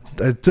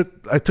 I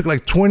took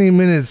like 20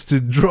 minutes to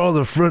draw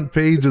the front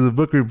page of the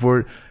book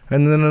report,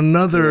 and then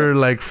another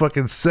like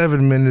fucking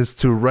 7 minutes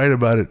to write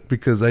about it,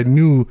 because I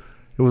knew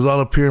it was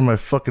all up here in my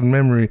fucking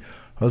memory.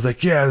 I was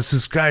like, yeah, it's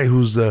this guy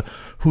who's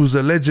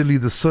allegedly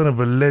the son of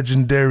a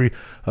legendary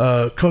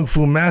kung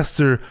fu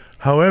master.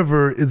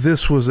 However,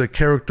 this was a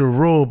character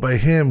role by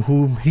him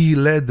whom he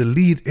led the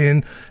lead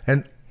in,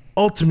 and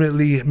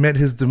ultimately met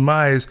his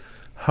demise.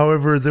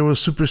 However, there were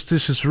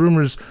superstitious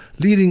rumors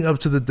leading up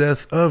to the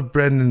death of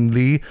Brandon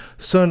Lee,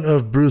 son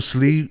of Bruce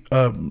Lee,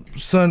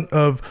 son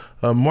of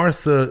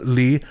Martha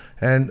Lee,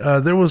 and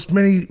there was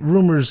many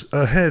rumors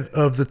ahead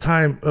of the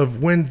time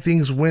of when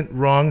things went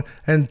wrong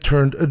and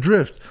turned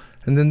adrift.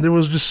 And then there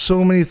was just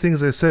so many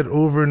things I said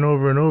over and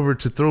over and over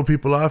to throw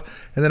people off,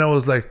 and then I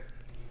was like,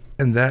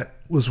 and that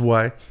was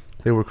why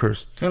they were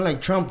cursed. Kind of like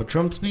a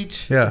Trump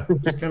speech? Yeah.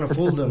 Just kind of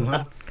fooled them,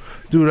 huh?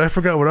 Dude, I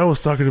forgot what I was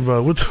talking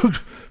about. What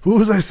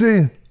was I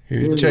saying?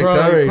 You checked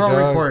out already,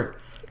 dog. Report.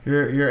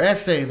 Your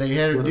essay that you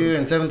had to do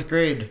in 7th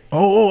grade.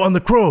 Oh, on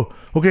the crow.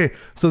 Okay,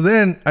 so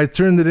then I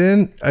turned it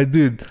in. I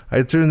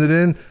turned it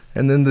in,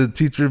 and then the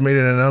teacher made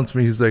an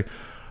announcement. He's like,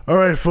 all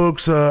right,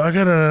 folks, I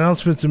got an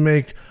announcement to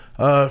make.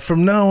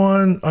 From now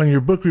on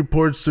your book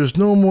reports, there's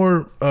no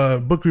more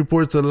book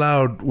reports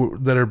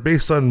allowed that are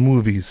based on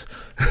movies.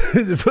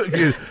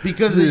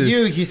 Because of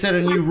you, he set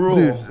a new rule.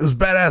 Dude, it was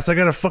badass. I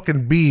got a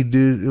fucking B,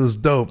 dude. It was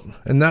dope.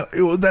 And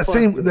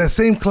that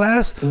same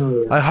class,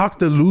 I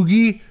hawked a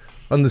loogie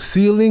on the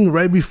ceiling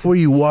right before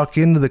you walk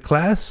into the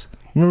class.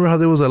 Remember how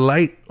there was a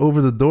light over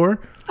the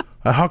door?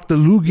 I hawked a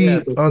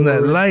loogie on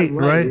that light,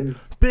 right?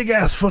 Big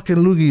ass fucking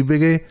loogie,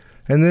 big A.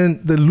 And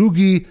then the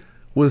loogie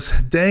was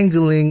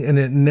dangling, and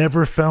it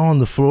never fell on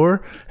the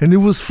floor, and it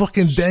was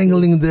fucking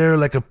dangling there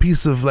like a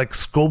piece of like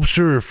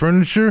sculpture or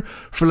furniture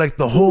for like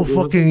the whole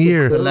fucking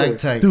year.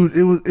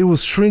 Dude, it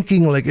was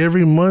shrinking like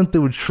every month. It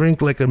would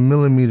shrink like a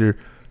millimeter.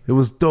 It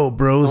was dope,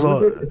 bro.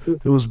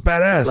 It was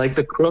badass. Like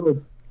the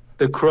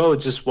crow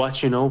just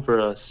watching over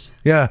us.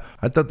 Yeah,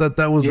 I thought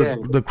that was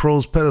the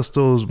crow's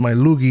pedestals, my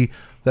loogie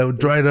that would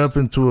dried up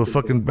into a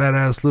fucking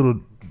badass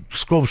little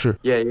sculpture.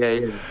 Yeah.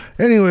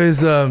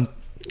 Anyways,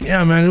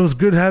 yeah, man, it was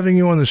good having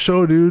you on the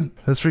show, dude.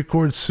 Let's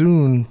record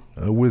soon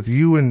with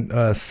you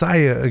and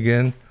Saya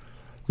again,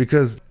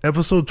 because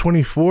episode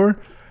 24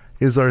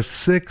 is our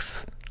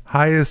 6th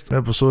highest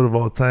episode of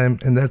all time,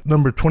 and that's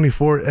number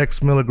 24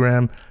 X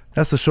milligram.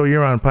 That's the show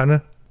you're on,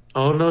 partner.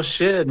 Oh, no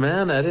shit,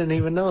 man. I didn't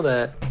even know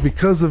that.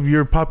 Because of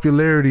your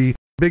popularity,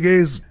 Big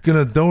A's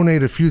gonna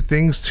donate a few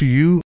things to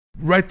you.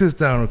 Write this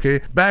down, okay? /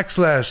 $$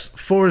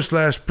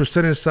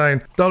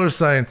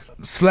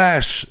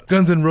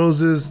 Guns N'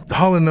 Roses,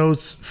 Hall &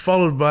 Oates,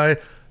 followed by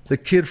the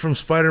kid from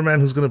Spider-Man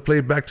who's going to play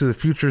Back to the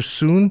Future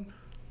soon.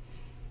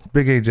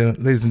 Big A,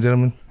 ladies and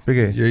gentlemen. Big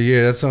A.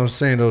 Yeah, that's what I'm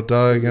saying, though,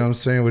 dog. You know what I'm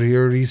saying? What he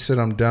already said,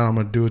 I'm down. I'm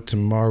going to do it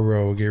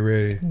tomorrow. Get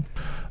ready.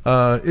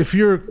 If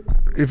you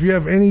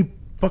have any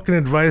fucking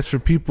advice for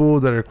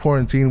people that are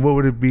quarantined, what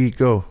would it be?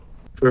 Go.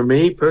 For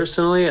me,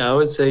 personally, I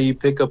would say you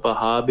pick up a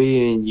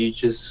hobby and you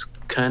just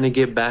kind of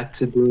get back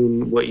to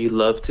doing what you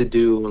love to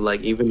do.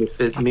 Like, even if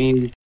it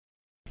means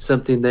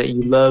something that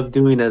you love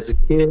doing as a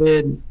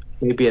kid,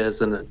 maybe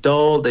as an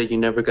adult that you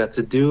never got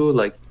to do,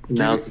 like,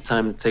 now's the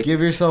time to give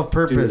yourself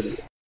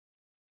purpose.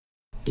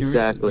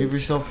 Exactly. Give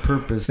yourself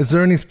purpose. Is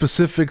there any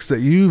specifics that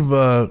you've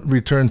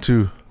returned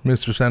to,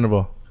 Mr.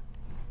 Sandoval?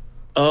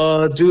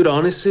 Dude,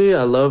 honestly,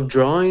 I love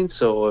drawing,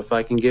 so if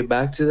I can get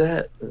back to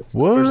that, that's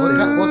what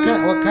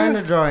kind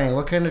of drawing?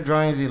 What kind of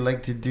drawings do you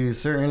like to do?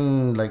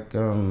 Certain like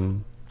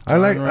I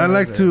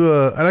like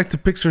to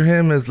picture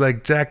him as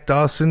like Jack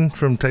Dawson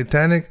from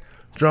Titanic,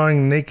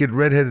 drawing naked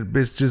redheaded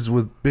bitches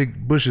with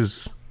big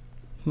bushes.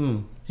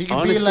 He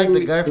could be like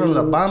the guy from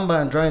La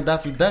Bamba and drawing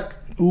Daffy Duck.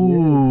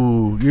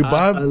 Ooh, you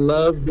Bob? I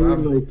love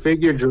doing like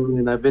figure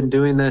drawing. I've been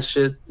doing that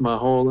shit my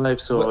whole life.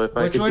 So if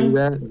I could do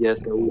that, yes.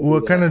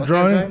 What kind of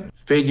drawing?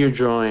 Figure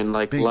drawing,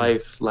 like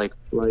life.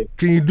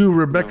 Can you do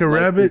Rebecca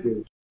Rabbit?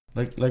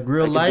 Like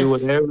real life? Do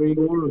whatever you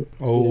want.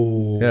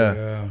 Oh,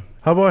 yeah.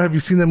 How about, have you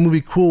seen that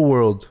movie Cool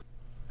World?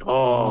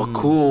 Oh,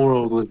 Cool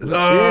World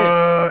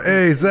was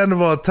Hey,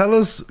 Sandoval, tell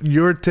us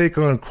your take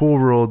on Cool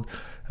World,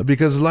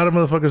 because a lot of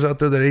motherfuckers out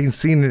there that ain't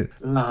seen it.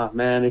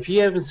 Man, if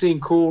you haven't seen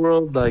Cool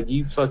World, like,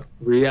 you fuck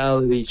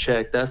reality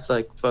check. That's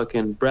like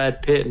fucking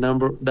Brad Pitt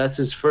that's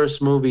his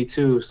first movie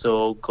too,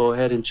 so go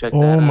ahead and check that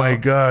out. Oh my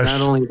gosh.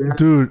 Not only that,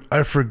 dude,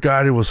 I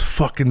forgot it was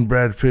fucking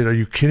Brad Pitt. Are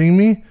you kidding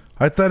me?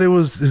 I thought it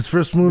was his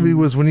first movie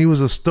was when he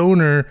was a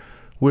stoner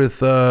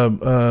with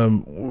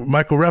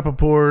Michael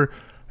Rappaport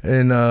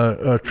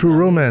and True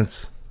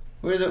Romance.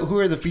 Who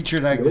are the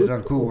featured actors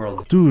on Cool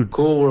World? Dude,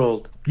 Cool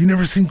World. You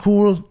never seen Cool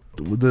World?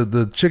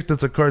 The chick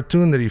that's a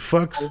cartoon that he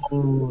fucks,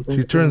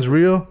 she turns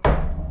real.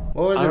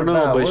 What was it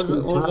about? What was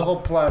the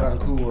whole plot on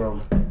Cool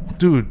World?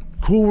 Dude,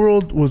 Cool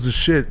World was a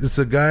shit. It's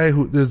a guy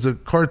there's a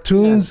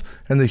cartoons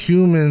and the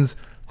humans,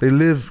 they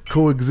live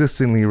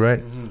coexistingly, right?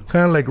 Mm-hmm.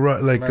 Kind of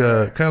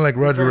like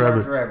Roger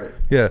Rabbit.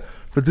 Yeah,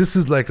 but this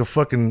is like the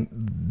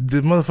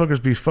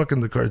motherfuckers be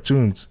fucking the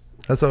cartoons.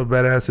 That's how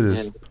badass it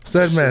is. Yeah,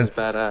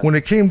 Sledman, when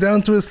it came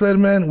down to it,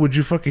 Sledman, would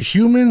you fuck a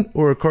human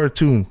or a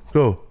cartoon?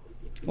 Go.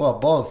 Well,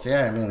 both.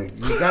 Yeah, I mean,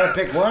 you gotta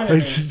pick one.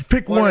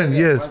 Pick one.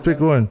 Yes, pick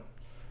one.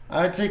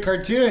 I'd say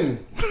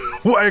cartoon.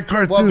 Why a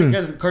cartoon? Well,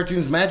 because the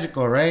cartoon's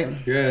magical, right?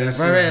 Yeah, that's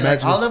right.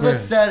 Like all of a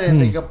sudden,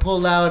 they can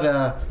pull out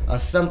a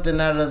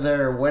something out of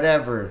their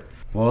whatever.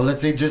 Well,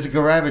 let's say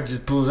Jessica Rabbit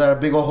just pulls out a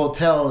big old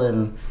hotel,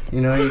 and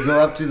you go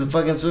up to the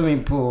fucking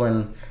swimming pool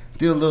and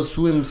do a little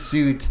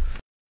swimsuit.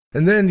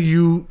 And then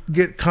you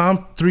get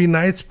comped 3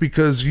 nights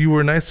because you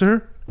were nice to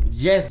her?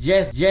 Yes.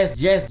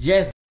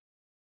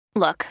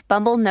 Look,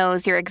 Bumble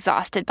knows you're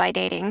exhausted by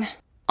dating.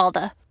 All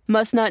the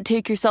must not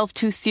take yourself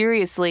too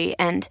seriously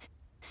and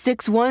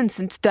 6'1"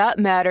 since that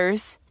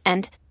matters.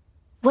 And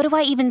what do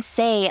I even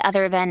say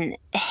other than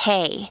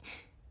hey?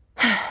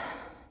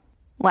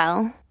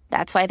 Well,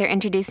 that's why they're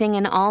introducing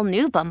an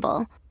all-new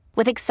Bumble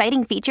with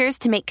exciting features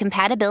to make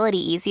compatibility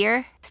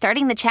easier,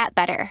 starting the chat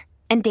better,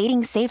 and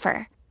dating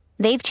safer.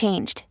 They've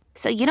changed,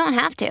 so you don't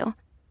have to.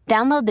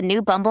 Download the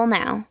new Bumble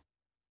now.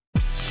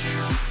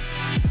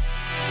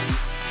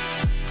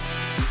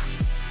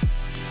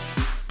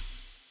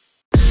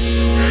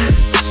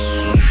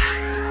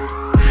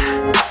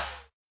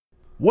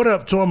 What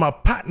up to all my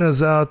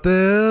partners out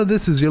there?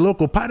 This is your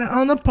local partner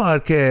on the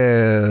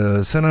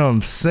podcast, and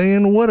I'm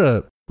saying what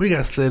up. We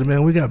got Slater,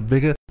 man. We got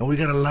Bigger, and we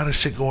got a lot of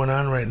shit going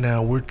on right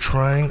now. We're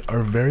trying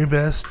our very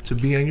best to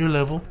be on your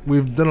level.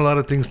 We've done a lot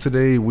of things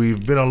today.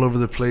 We've been all over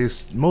the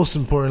place. Most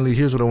importantly,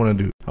 here's what I want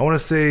to do. I want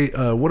to say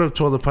what up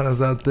to all the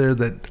partners out there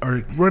that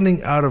are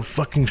running out of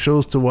fucking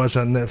shows to watch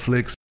on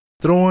Netflix.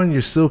 Throw on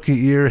your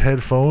silky ear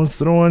headphones,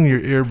 throw on your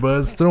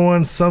earbuds, throw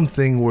on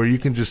something where you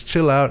can just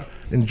chill out,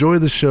 enjoy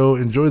the show,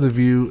 enjoy the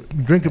view,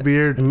 drink a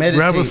beer,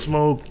 grab a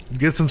smoke,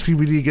 get some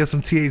CBD, get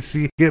some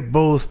THC, get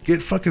both,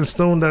 get fucking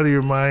stoned out of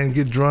your mind,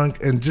 get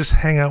drunk, and just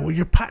hang out with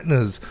your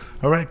partners.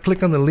 All right,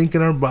 click on the link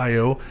in our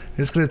bio, and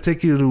it's going to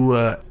take you to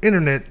an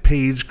internet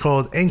page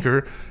called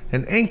Anchor.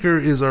 And Anchor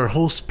is our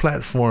host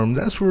platform.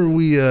 That's where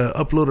we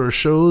upload our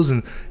shows,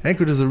 and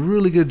Anchor does a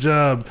really good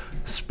job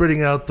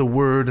spreading out the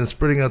word and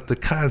spreading out the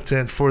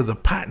content for the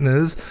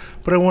partners.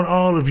 But I want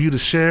all of you to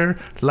share,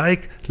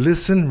 like,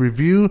 listen,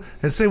 review,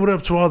 and say what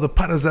up to all the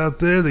partners out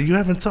there that you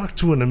haven't talked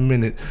to in a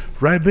minute.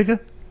 Right, Bigger?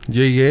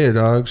 Yeah,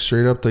 dog.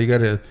 Straight up, though, you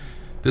gotta.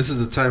 This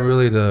is the time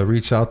really to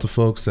reach out to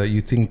folks that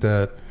you think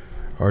that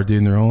are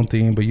doing their own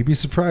thing. But you'd be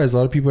surprised. A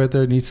lot of people out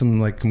there need some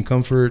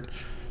comfort,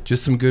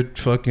 just some good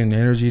fucking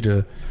energy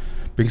to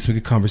bring some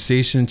good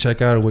conversation.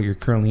 Check out what you're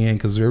currently in,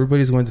 because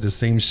everybody's going through the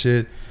same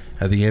shit.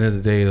 At the end of the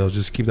day, they'll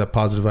just keep that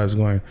positive vibes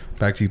going.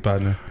 Back to you,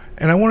 partner.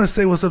 And I want to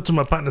say what's up to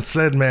my partner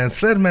Sledman.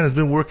 Sledman has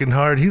been working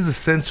hard. He's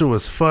essential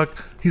as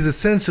fuck. He's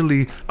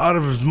essentially out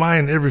of his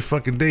mind every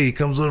fucking day. He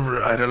comes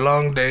over, I had a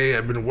long day,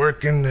 I've been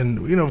working, and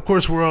of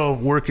course we're all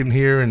working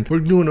here and we're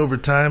doing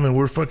overtime and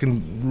we're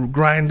fucking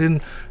grinding,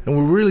 and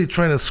we're really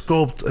trying to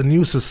sculpt a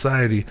new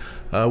society.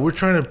 We're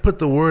trying to put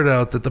the word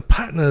out that the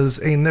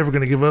partners ain't never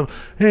gonna give up,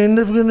 ain't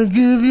never gonna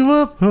give you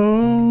up.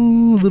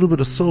 Oh, a little bit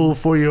of soul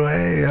for your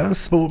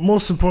ass. But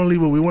most importantly,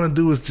 what we want to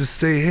do is just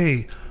say,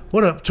 hey,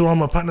 what up to all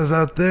my partners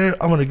out there?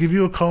 I'm going to give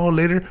you a call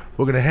later.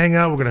 We're going to hang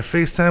out. We're going to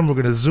FaceTime. We're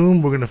going to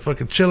Zoom. We're going to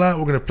fucking chill out.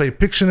 We're going to play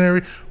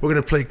Pictionary. We're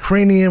going to play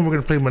Cranium. We're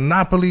going to play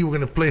Monopoly. We're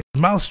going to play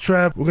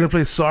Mousetrap. We're going to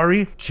play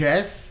Sorry.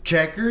 Chess?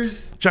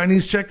 Checkers?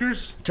 Chinese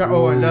checkers? I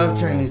love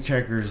Chinese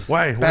checkers.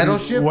 Why?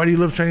 Battleship? Why do you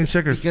love Chinese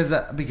checkers?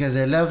 Because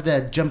I love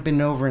that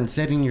jumping over and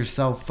setting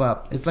yourself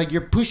up. It's like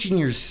you're pushing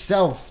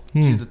yourself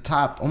to the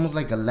top, almost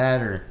like a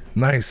ladder.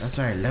 Nice. That's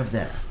why I love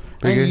that.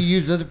 And you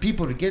use other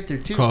people to get there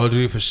too. Call of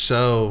Duty for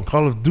show.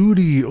 Call of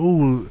Duty.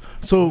 Oh,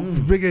 so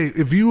Big A,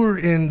 if you were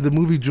in the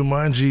movie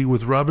Jumanji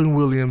with Robin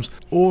Williams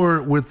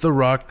or with The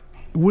Rock,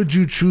 would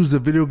you choose the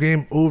video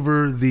game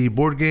over the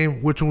board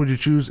game? Which one would you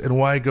choose and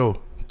why? Go.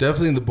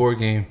 Definitely in the board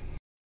game.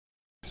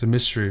 It's a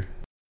mystery.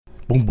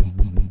 Boom, boom,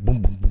 boom, boom,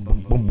 boom, boom, boom,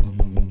 boom, boom,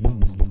 boom,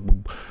 boom, boom,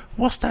 boom.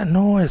 What's that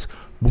noise?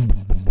 Boom,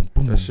 boom, boom, boom,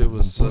 boom. That shit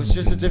was. It's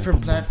just a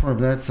different platform.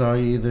 That's all.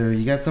 Either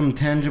you got something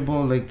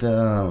tangible like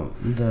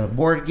the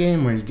board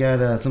game, or you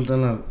got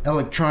something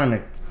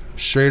electronic.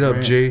 Straight up,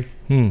 right? Jay.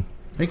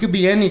 It could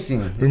be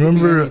anything.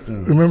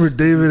 Remember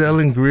David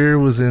Allen Greer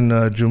was in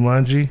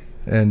Jumanji,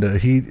 and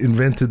he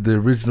invented the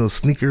original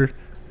sneaker.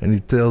 And he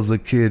tells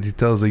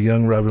the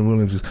young Robin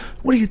Williams,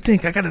 "What do you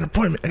think? I got an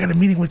appointment. I got a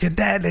meeting with your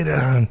dad later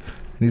on." And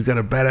he's got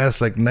a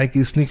badass like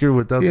Nike sneaker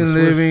without the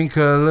living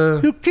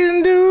color. You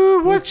can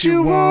do what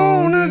you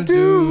wanna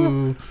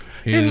do.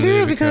 In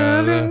living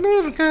color,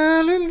 living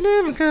color,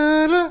 living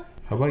color.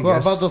 How about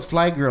What about those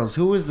fly girls?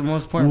 Who was the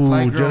most important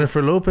fly girl?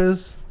 Jennifer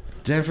Lopez.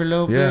 Jennifer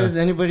Lopez.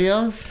 Yeah. Anybody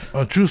else?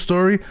 A true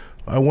story.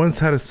 I once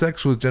had a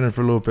sex with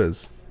Jennifer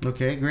Lopez.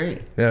 Okay,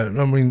 great. Yeah,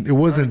 I mean, it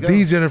wasn't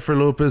the Jennifer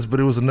Lopez, but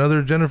it was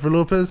another Jennifer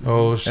Lopez.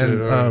 Oh, shit.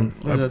 And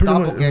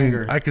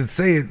I can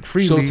say it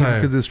freely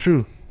because it's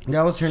true.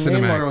 That was her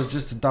name, or it was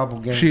just a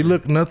doppelganger? She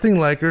looked nothing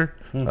like her.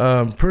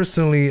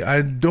 Personally,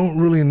 I don't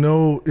really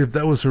know if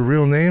that was her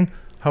real name.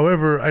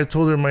 However, I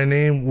told her my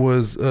name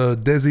was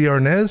Desi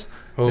Arnaz,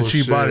 and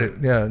she bought it.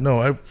 Yeah,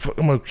 no,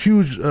 I'm a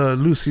huge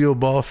Lucille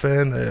Ball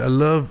fan. I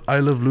love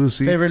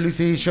Lucy. Favorite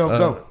Lucy show,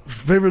 go.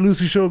 Favorite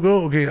Lucy show,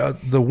 go. Okay,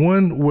 the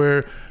one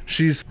where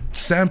she's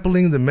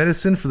sampling the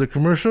medicine for the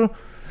commercial.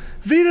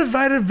 Vita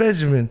Vita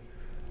Vegemin.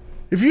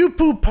 If you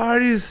poop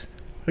parties,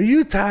 are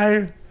you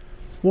tired?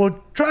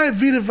 Well, try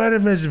Vita Vita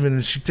Vegemin.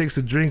 And she takes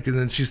a drink and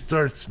then she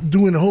starts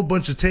doing a whole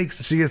bunch of takes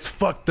and she gets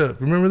fucked up.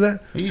 Remember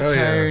that? Are you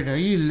tired? Yeah. Are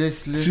you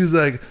listless? She's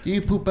like, do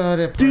you poop out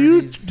at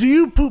parties? Do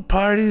you poop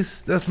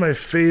parties? That's my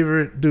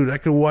favorite. Dude, I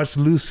could watch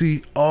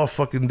Lucy all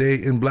fucking day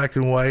in black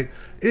and white.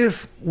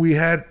 If we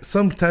had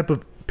some type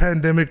of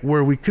pandemic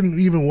where we couldn't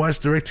even watch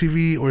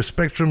DirecTV or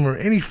Spectrum or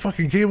any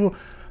fucking cable,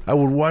 I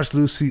would watch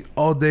Lucy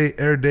all day,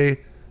 every day.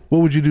 What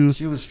would you do?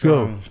 She was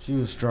strong. Go. She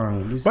was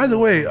strong. Lucy. By the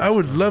way, I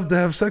would love to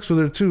have sex with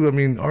her too. I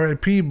mean,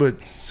 R.I.P.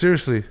 But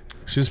seriously,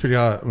 she was pretty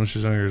hot when she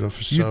was younger.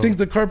 For sure. You think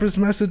the carpet's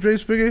master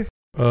drapes, Big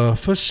A?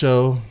 For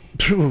sure.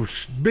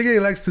 Big A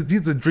likes to.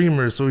 He's a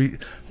dreamer, so he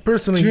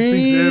personally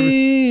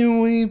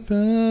thinks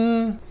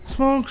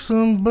smoke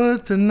some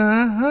bud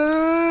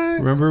tonight.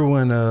 Remember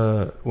when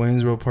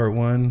Wayne's World Part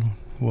 1,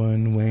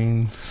 when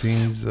Wayne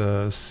sees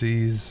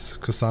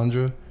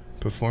Cassandra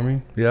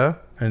performing? Yeah.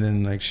 And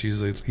then like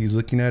he's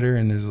looking at her,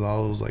 and there's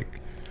all those like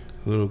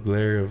little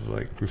glare of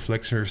like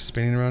reflection her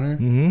spinning around her.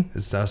 Mm-hmm.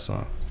 It's that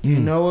song. You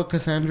know what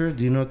Cassandra?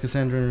 Do you know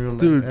Cassandra in real life?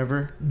 Dude,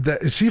 ever?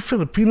 Is she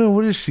Filipino?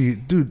 What is she?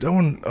 Dude, I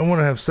want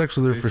to have sex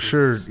with her for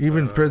sure.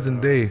 Even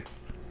present day.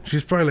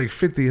 She's probably like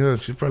 50, huh?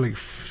 She's probably like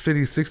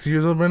 50, 60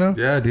 years old right now?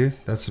 Yeah, dude.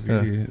 That's the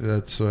beauty. Yeah.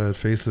 That's why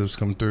facelifts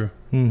come through.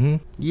 Mm-hmm.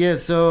 Yeah,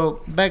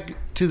 so back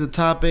to the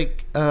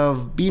topic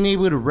of being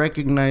able to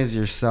recognize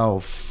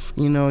yourself.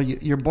 You know,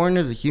 you're born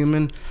as a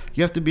human.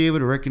 You have to be able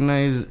to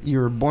recognize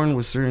you're born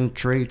with certain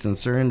traits and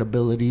certain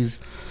abilities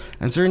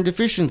and certain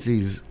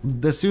deficiencies.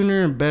 The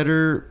sooner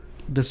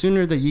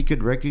that you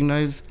could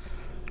recognize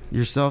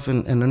yourself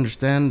and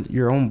understand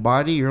your own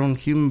body, your own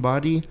human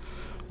body,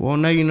 well,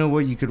 now you know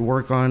what you could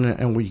work on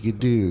and what you could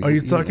do. Are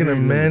you talking to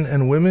men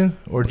and women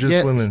or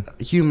just women?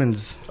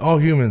 Humans. All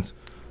humans.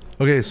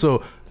 Okay,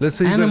 so let's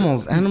say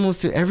animals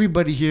to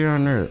everybody here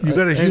on Earth. You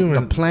got a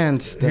human. The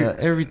plants,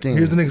 everything.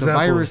 Here's an example. The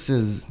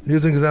viruses.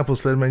 Here's an example,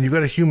 Sledman. You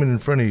got a human in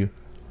front of you.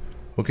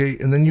 Okay,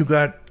 and then you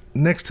got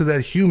next to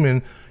that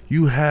human,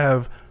 you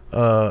have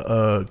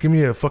give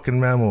me a fucking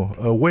mammal,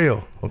 a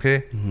whale.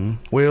 Okay,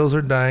 Whales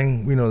are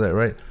dying. We know that,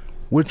 right?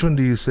 Which one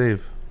do you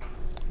save?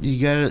 You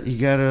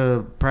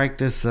gotta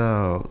practice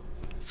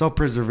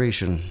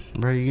self-preservation,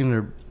 right? You're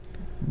gonna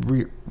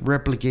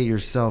replicate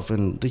yourself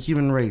in the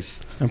human race.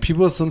 And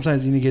people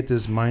sometimes need to get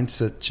this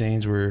mindset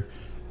change where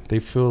they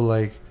feel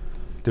like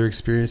they're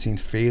experiencing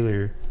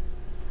failure.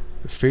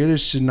 Failure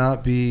should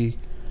not be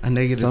a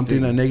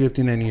negative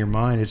thing in your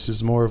mind. It's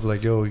just more of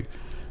like, yo,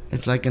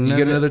 it's like you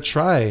get another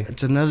try.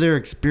 It's another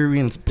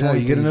experience point. Yeah,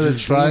 you get another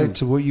try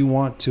to what you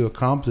want to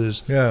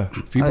accomplish. Yeah,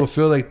 people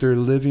feel like they're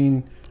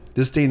living.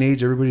 This day and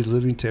age, everybody's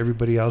living to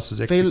everybody else's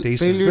expectations.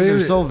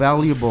 Failures are so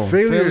valuable.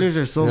 Failures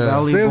are so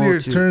valuable.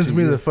 Failure turns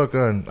me the fuck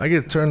on. I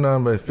get turned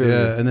on by failure.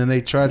 Yeah, and then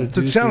they try to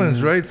do a challenge,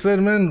 things. Right? Said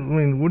man, I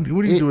mean, what do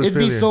you do with failure? It'd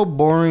be so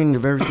boring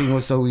if everything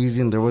was so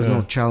easy and there was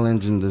no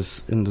challenge in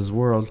this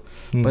world.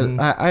 Mm-hmm.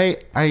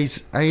 But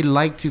I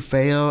like to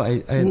fail.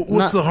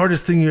 What's the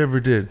hardest thing you ever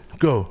did?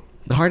 Go.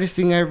 The hardest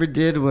thing I ever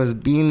did was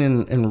being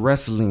in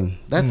wrestling.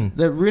 That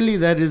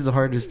is the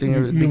hardest thing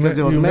ever, because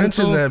it was mental. You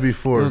mentioned that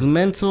before. It was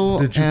mental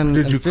and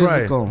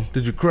physical. Cry?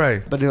 Did you cry?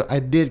 But I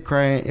did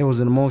cry. It was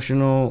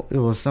emotional. It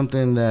was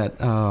something that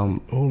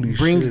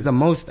brings the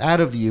most out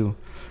of you.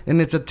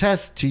 And it's a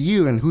test to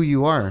you and who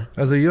you are.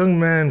 As a young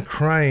man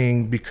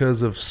crying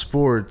because of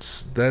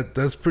sports,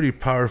 that's pretty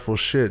powerful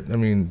shit. I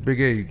mean,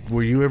 Big A,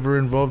 were you ever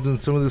involved in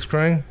some of this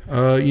crying?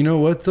 You know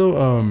what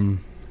though?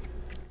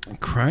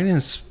 Crying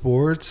in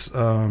sports,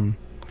 and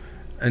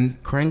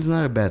crying's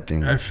not a bad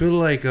thing. I feel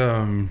like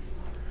my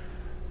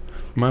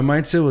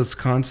mindset was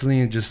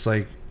constantly just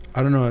like,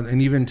 I don't know,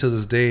 and even to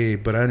this day,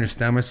 but I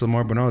understand myself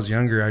more. But when I was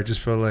younger, I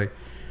just felt like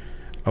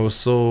I was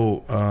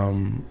so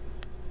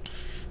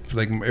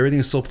like everything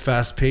was so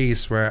fast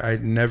paced where I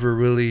never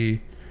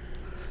really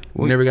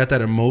never got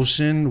that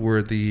emotion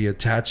where the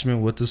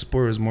attachment with the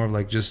sport was more of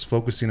like just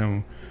focusing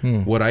on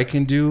what I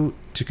can do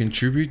to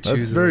contribute to.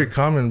 That's very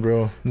common,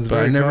 bro. But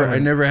I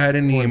never had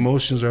any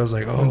emotions where I was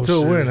like, oh,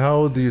 until shit. when? How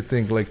old do you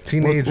think? Like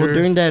teenager? Well,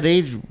 during that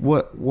age,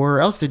 where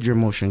else did your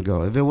emotion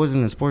go? If it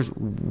wasn't in sports,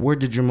 where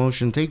did your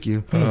emotion take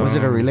you? Was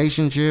it a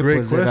relationship?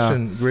 Great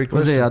question.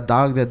 Was it a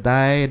dog that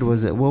died?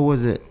 What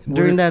was it?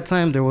 During that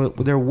time,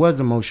 there was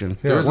emotion.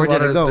 Yeah, where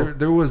did it go?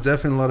 There was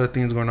definitely a lot of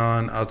things going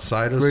on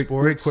outside of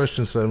sports. Great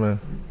question, Sled Man.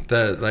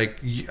 That like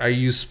I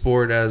use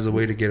sport as a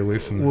way to get away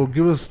from that. Well,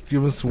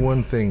 give us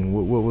one thing.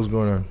 What was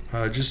going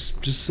on?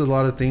 Just a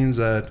lot of things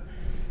that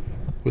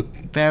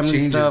with family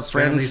stuff,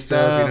 friend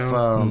stuff, you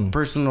know?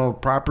 Personal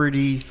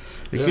property.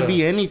 It could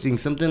be anything,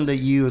 something that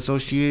you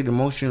associate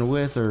emotion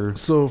with, or.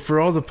 So for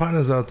all the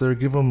partners out there,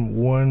 give them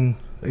one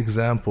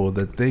example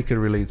that they could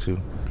relate to.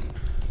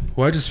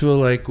 Well, I just feel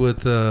like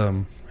with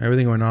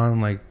everything going on,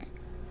 like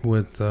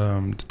with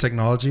the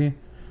technology,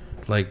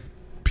 like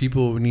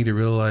people need to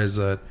realize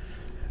that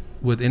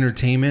with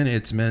entertainment,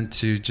 it's meant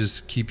to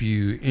just keep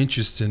you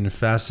interested and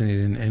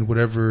fascinated in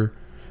whatever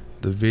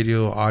the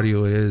video,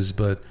 audio it is.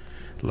 But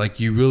like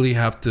you really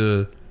have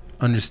to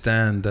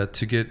understand that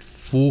to get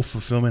full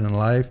fulfillment in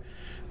life,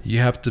 you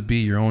have to be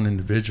your own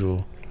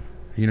individual.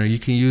 You know, you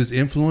can use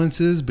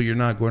influences, but you're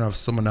not going off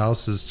someone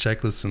else's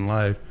checklist in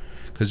life,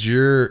 because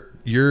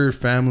your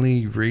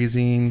family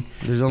raising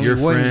there's only your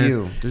one friend,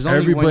 you. There's only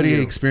everybody one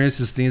you.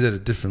 experiences things at a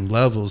different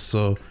level.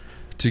 So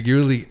to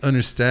really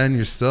understand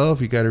yourself,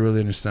 you got to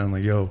really understand,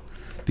 like, yo,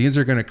 things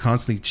are going to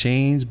constantly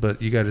change,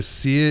 but you got to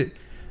see it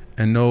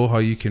and know how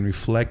you can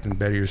reflect and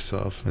better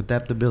yourself.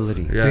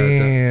 Adaptability. Yeah, damn.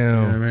 You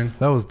know what I mean?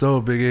 That was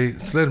dope, Big A.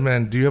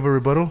 Sledman, do you have a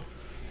rebuttal?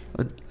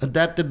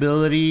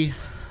 Adaptability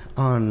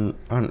on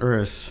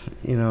Earth,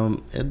 you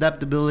know,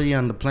 adaptability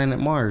on the planet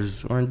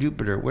Mars or on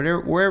Jupiter,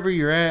 wherever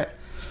you're at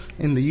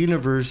in the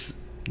universe,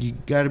 you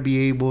got to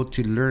be able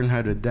to learn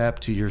how to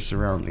adapt to your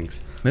surroundings.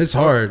 It's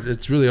hard.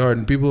 It's really hard.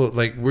 And people,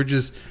 like,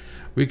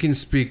 we can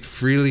speak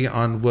freely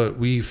on what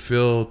we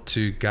feel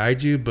to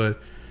guide you,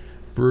 but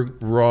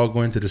we're all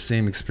going through the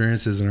same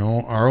experiences in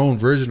our own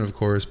version, of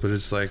course. But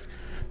it's like,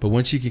 but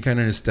once you can kind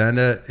of understand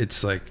that,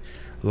 it's like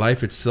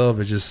life itself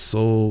is just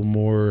so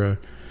more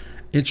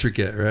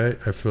intricate, right?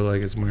 I feel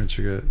like it's more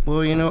intricate.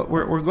 Well, you know,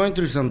 we're going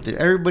through something.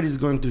 Everybody's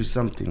going through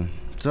something.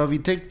 So if you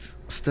take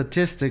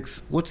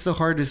statistics, what's the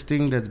hardest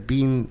thing that's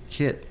being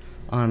hit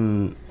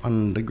on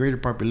the greater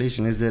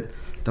population? Is it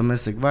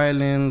domestic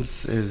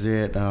violence? Is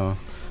it a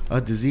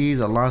disease,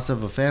 a loss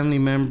of a family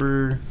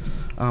member?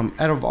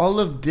 Out of all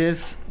of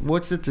this,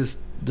 what's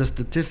the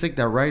statistic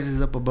that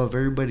rises up above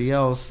everybody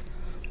else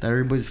that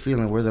everybody's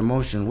feeling? Where the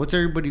emotion? What's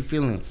everybody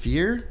feeling?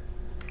 Fear?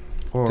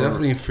 Or,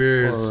 definitely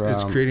fear.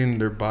 It's creating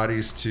their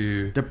bodies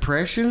to...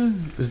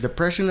 Depression? Is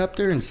depression up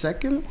there in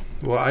second?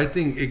 Well, I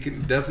think it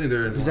can definitely...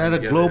 Is that a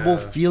global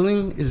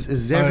feeling?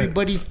 Is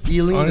everybody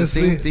feeling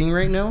honestly, the same thing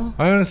right now?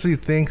 I honestly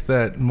think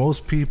that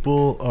most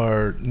people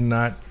are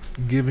not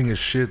giving a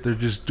shit. They're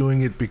just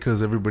doing it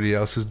because everybody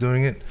else is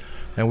doing it.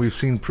 And we've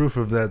seen proof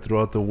of that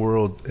throughout the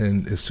world.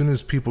 And as soon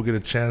as people get a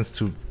chance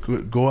to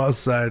go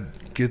outside,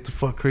 get the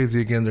fuck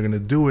crazy again, they're going to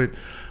do it.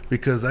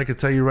 Because I could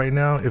tell you right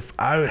now, if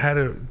I had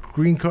a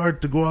green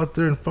card to go out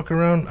there and fuck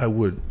around, I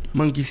would.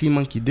 Monkey see,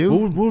 monkey do.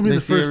 What would be the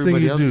first thing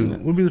you do? What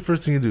would be the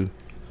first thing you do?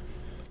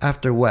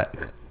 After what?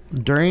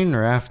 During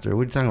or after?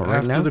 What are you talking about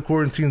right now? After the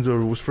quarantine's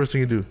over, what's the first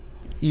thing you do?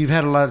 You've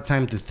had a lot of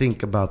time to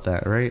think about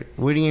that, right?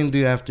 What are you going to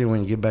do after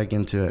when you get back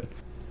into it?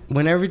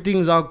 When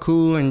everything's all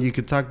cool and you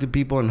could talk to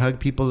people and hug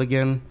people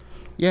again,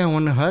 yeah, I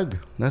want to hug.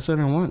 That's what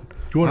I want.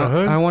 You want to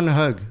hug? I want to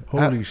hug.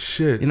 Holy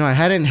shit. You know, I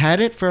hadn't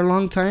had it for a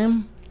long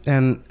time.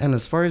 And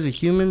as far as a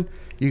human,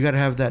 you got to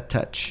have that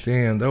touch.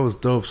 Damn, that was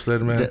dope,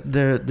 Sled Man.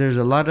 There's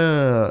a lot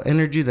of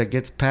energy that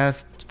gets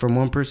passed from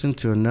one person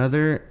to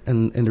another,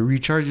 and it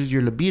recharges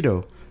your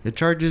libido. It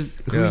charges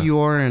who you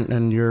are,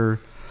 and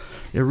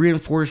it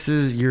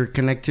reinforces your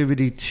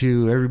connectivity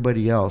to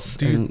everybody else.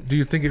 Do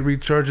you think it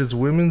recharges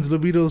women's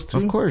libidos too?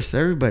 Of course,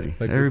 everybody.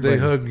 Like everybody. If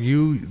they hug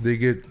you, they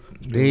get...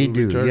 They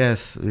do, recharged?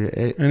 yes.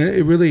 And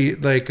it really,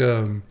 like,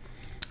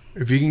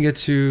 if you can get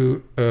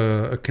to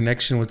a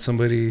connection with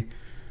somebody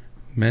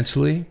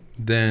mentally,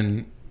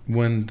 then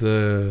when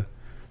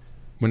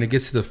it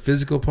gets to the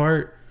physical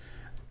part,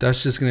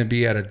 that's just going to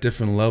be at a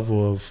different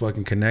level of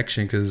fucking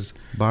connection, because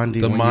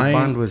bonding, when you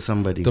bond with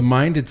somebody, the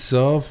mind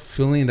itself,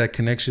 feeling that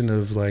connection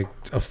of like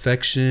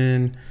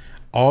affection,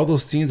 all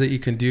those things that you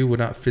can do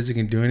without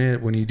physically doing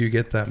it, when you do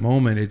get that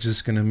moment, it's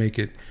just going to make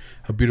it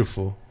a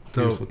beautiful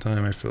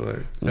time, I feel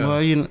like.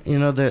 Well, you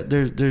know that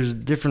there's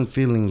different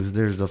feelings.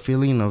 There's a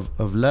feeling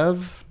of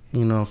love,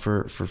 you know,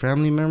 for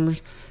family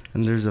members,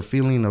 and there's a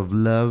feeling of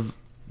love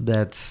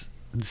that's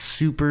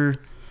super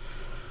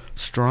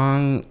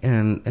strong,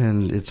 and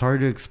it's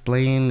hard to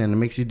explain, and it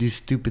makes you do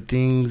stupid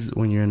things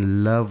when you're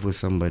in love with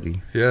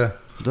somebody. Yeah.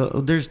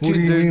 There's what do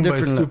you there's mean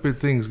different by stupid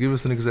things? Give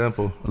us an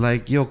example.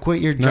 Like you'll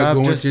quit your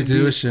job just to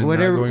tuition,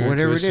 whatever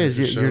it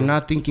is. You're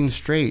not thinking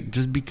straight.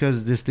 Just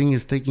because this thing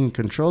is taking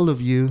control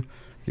of you,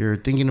 you're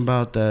thinking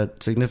about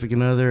that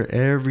significant other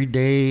every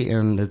day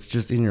and it's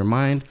just in your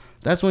mind,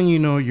 that's when you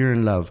know you're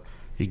in love.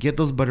 You get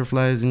those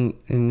butterflies in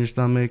your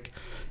stomach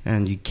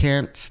and you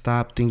can't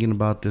stop thinking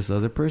about this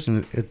other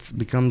person. It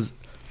becomes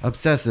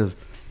obsessive.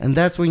 And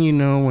that's when you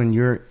know when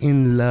you're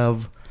in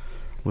love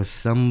with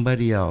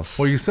somebody else.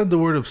 Well, you said the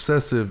word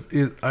obsessive.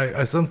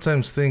 I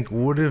sometimes think,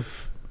 what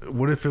if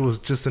it was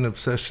just an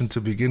obsession to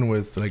begin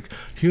with? Like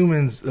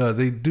humans,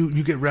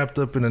 you get wrapped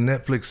up in a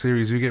Netflix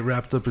series, you get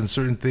wrapped up in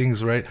certain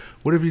things, right?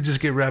 What if you just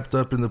get wrapped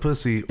up in the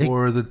pussy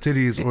or the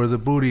titties or the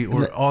booty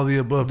or all the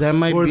above,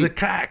 the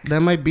cock? That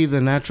might be the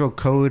natural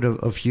code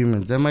of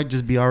humans. That might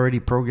just be already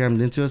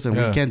programmed into us and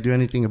we can't do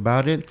anything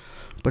about it.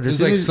 But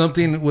there's like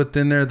something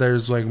within there.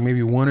 There's like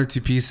maybe one or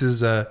two pieces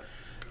that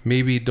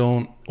maybe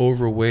don't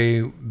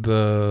overweigh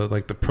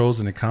the pros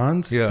and the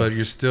cons. Yeah. But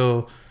you're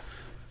still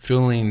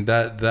feeling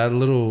that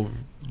little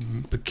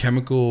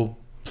chemical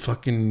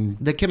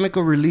the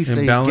chemical release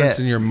imbalance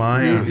in your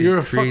mind. You're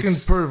a fucking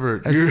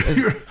pervert.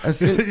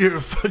 You're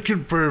a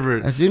fucking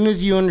pervert. As soon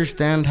as you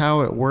understand how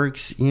it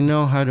works, you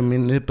know how to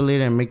manipulate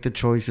and make the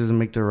choices and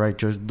make the right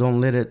choice. Don't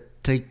let it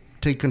take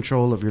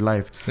control of your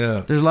life.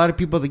 Yeah. There's a lot of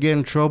people that get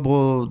in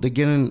trouble. They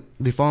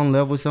fall in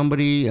love with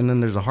somebody, and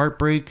then there's a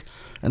heartbreak,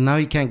 and now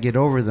you can't get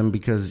over them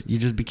because you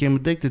just became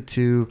addicted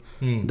to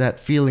that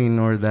feeling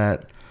or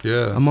that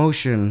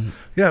emotion.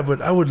 Yeah,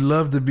 but I would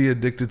love to be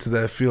addicted to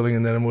that feeling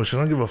and that emotion.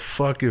 I don't give a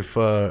fuck if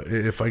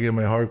I get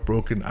my heart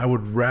broken.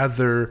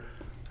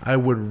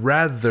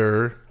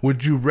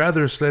 Would you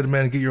rather, Sled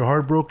Man, get your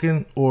heart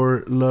broken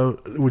or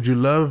would you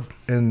love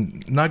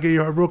and not get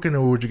your heart broken,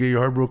 or would you get your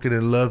heart broken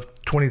and love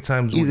 20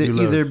 times what you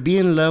love? Either be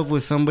in love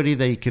with somebody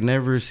that you can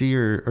never see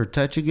or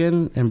touch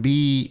again and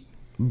be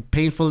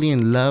painfully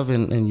in love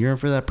and yearn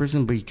for that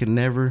person, but you can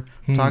never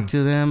talk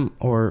to them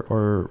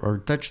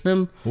or touch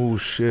them. Oh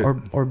shit.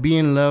 Or be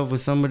in love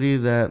with somebody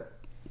that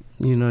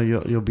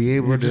you'll be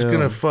able to. You're just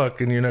gonna fuck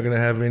and you're not gonna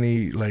have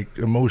any like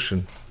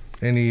emotion,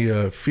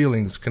 any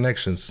feelings,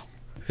 connections.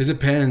 It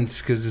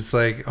depends, because it's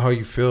like how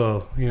you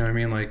feel. You know what I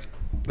mean? Like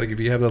if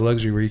you have the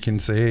luxury where you can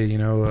say,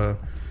 hey,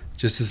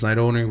 just this night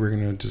only, we're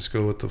gonna just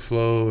go with the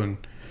flow.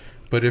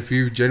 But if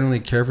you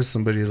genuinely care for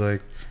somebody,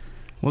 like,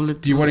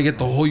 do you want to get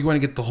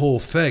the whole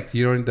effect?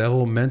 You know, that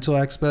whole mental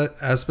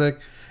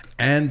aspect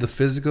and the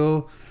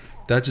physical.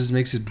 That just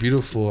makes it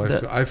beautiful.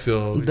 I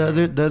feel.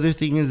 The other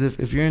thing is,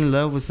 if you're in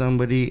love with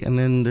somebody and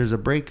then there's a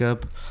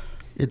breakup,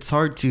 it's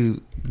hard to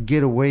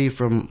get away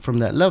from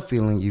that love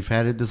feeling. You've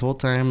had it this whole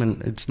time,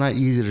 and it's not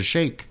easy to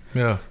shake.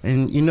 Yeah.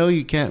 And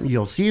you can't.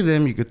 You'll see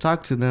them. You could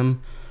talk to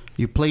them.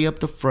 You play up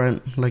the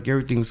front like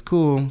everything's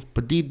cool,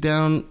 but deep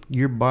down,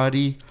 your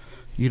body,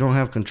 you don't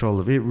have control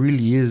of it. It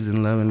really is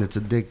in love, and it's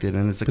addicted,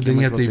 and it's a. But then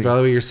you have to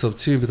evaluate yourself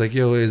too. Be like,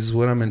 yo, is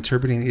what I'm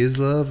interpreting is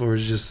love, or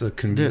is it just a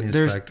convenience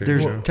factor?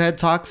 There's TED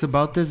Talks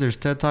about this. There's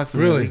TED Talks.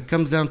 Really, it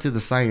comes down to the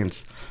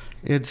science.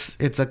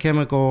 It's a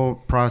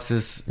chemical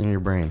process in your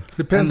brain.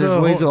 Depends. And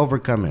there's ways to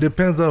overcome it.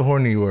 Depends how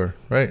horny you are,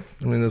 right?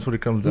 I mean, that's what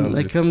it comes down to.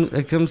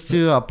 It comes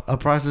to a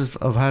process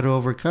of how to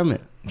overcome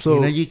it.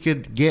 So you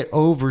could get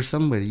over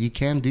somebody. You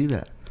can do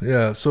that.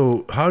 Yeah.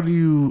 So how do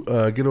you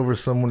get over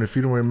someone if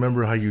you don't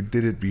remember how you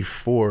did it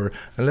before?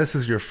 Unless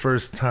it's your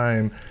first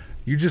time,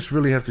 you just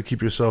really have to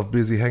keep yourself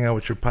busy, hang out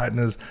with your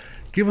partners.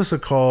 Give us a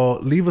call,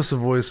 leave us a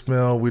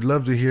voicemail. We'd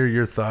love to hear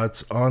your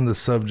thoughts on the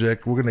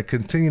subject. We're going to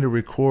continue to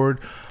record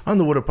on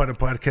the What a Partner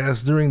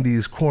podcast during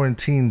these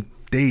quarantine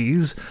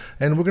days,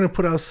 and we're going to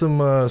put out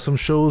some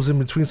shows in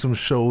between some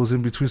shows, You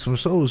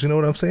know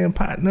what I'm saying,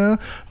 partner?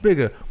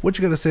 Bigger, what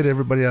you got to say to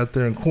everybody out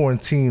there in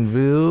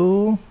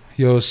Quarantineville?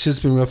 Yo, shit's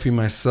been rough for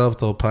myself,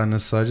 though, partner,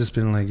 so I just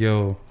been like,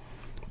 yo,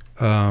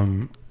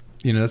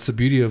 that's the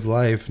beauty of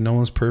life. No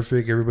one's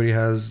perfect. Everybody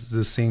has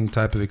the same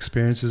type of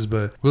experiences,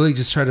 but really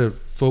just try to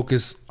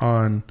focus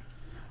on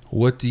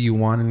what do you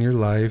want in your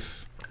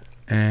life.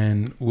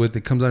 And when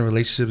it comes down to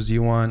relationships, do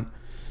you want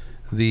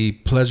the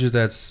pleasure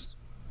that's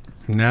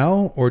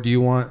now, or do you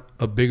want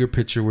a bigger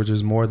picture where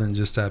there's more than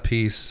just that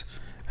piece?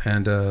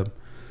 And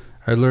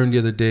I learned the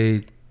other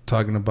day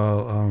talking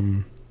about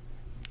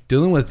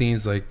dealing with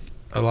things, like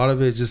a lot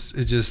of it's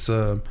just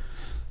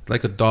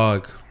like a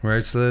dog,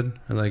 right, Sled?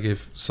 Like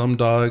if some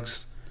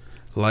dogs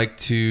like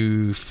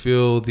to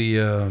feel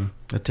the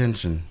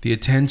attention,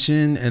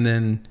 and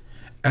then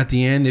at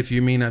the end, if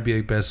you may not be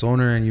a best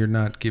owner and you're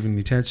not giving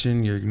the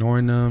attention, you're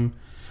ignoring them,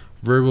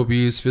 verbal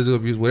abuse, physical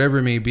abuse, whatever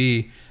it may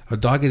be, a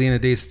dog at the end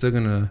of the day is still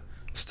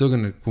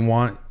gonna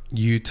want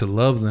you to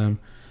love them.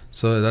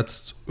 So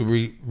that's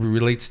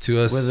relates to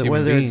us,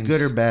 whether it's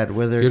good or bad.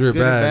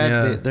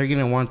 Yeah. They're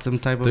gonna want some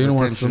type of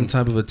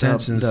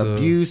attention. The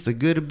abuse, the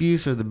good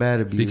abuse, or the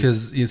bad abuse.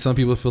 Because some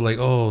people feel like,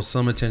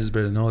 some attention is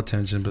better than no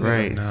attention. But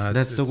right,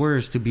 that's the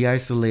worst, to be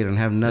isolated and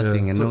have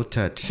nothing and no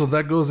touch. So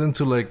that goes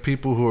into like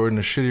people who are in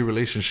a shitty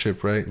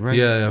relationship, right? Right.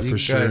 Yeah, for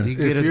sure. You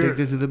get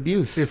addicted to the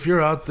abuse. If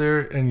you're out there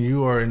and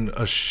you are in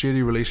a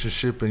shitty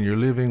relationship and you're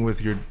living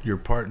with your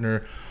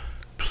partner,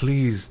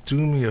 please do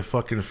me a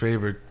fucking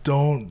favor.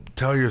 Don't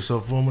tell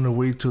yourself, I'm going to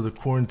wait till the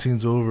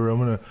quarantine's over. I'm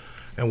going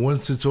And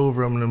once it's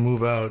over, I'm gonna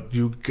move out.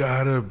 You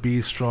gotta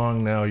be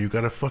strong now. You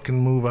gotta fucking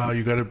move out.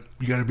 You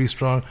gotta be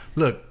strong.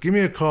 Look, give me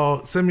a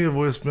call. Send me a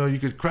voicemail. You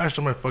could crash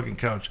on my fucking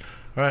couch.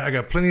 All right, I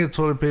got plenty of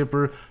toilet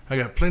paper. I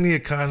got plenty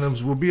of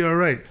condoms. We'll be all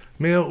right,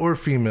 male or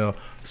female.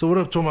 So what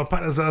up to all my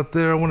partners out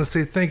there? I want to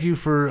say thank you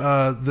for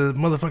the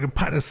motherfucking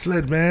partner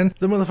Sled Man,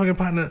 the motherfucking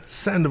partner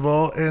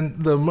Sandoval,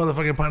 and the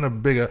motherfucking partner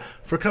Bigger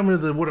for coming to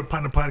the What Up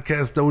Partner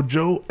Podcast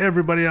Dojo.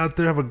 Everybody out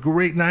there have a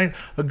great night,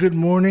 a good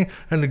morning,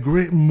 and a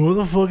great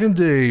motherfucking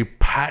day,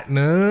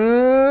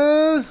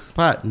 partners.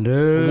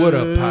 Partner. What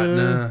up,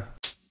 partner?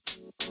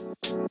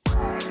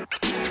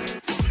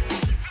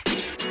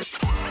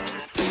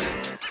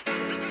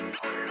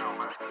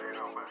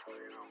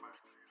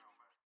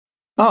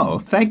 Oh,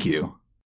 thank you.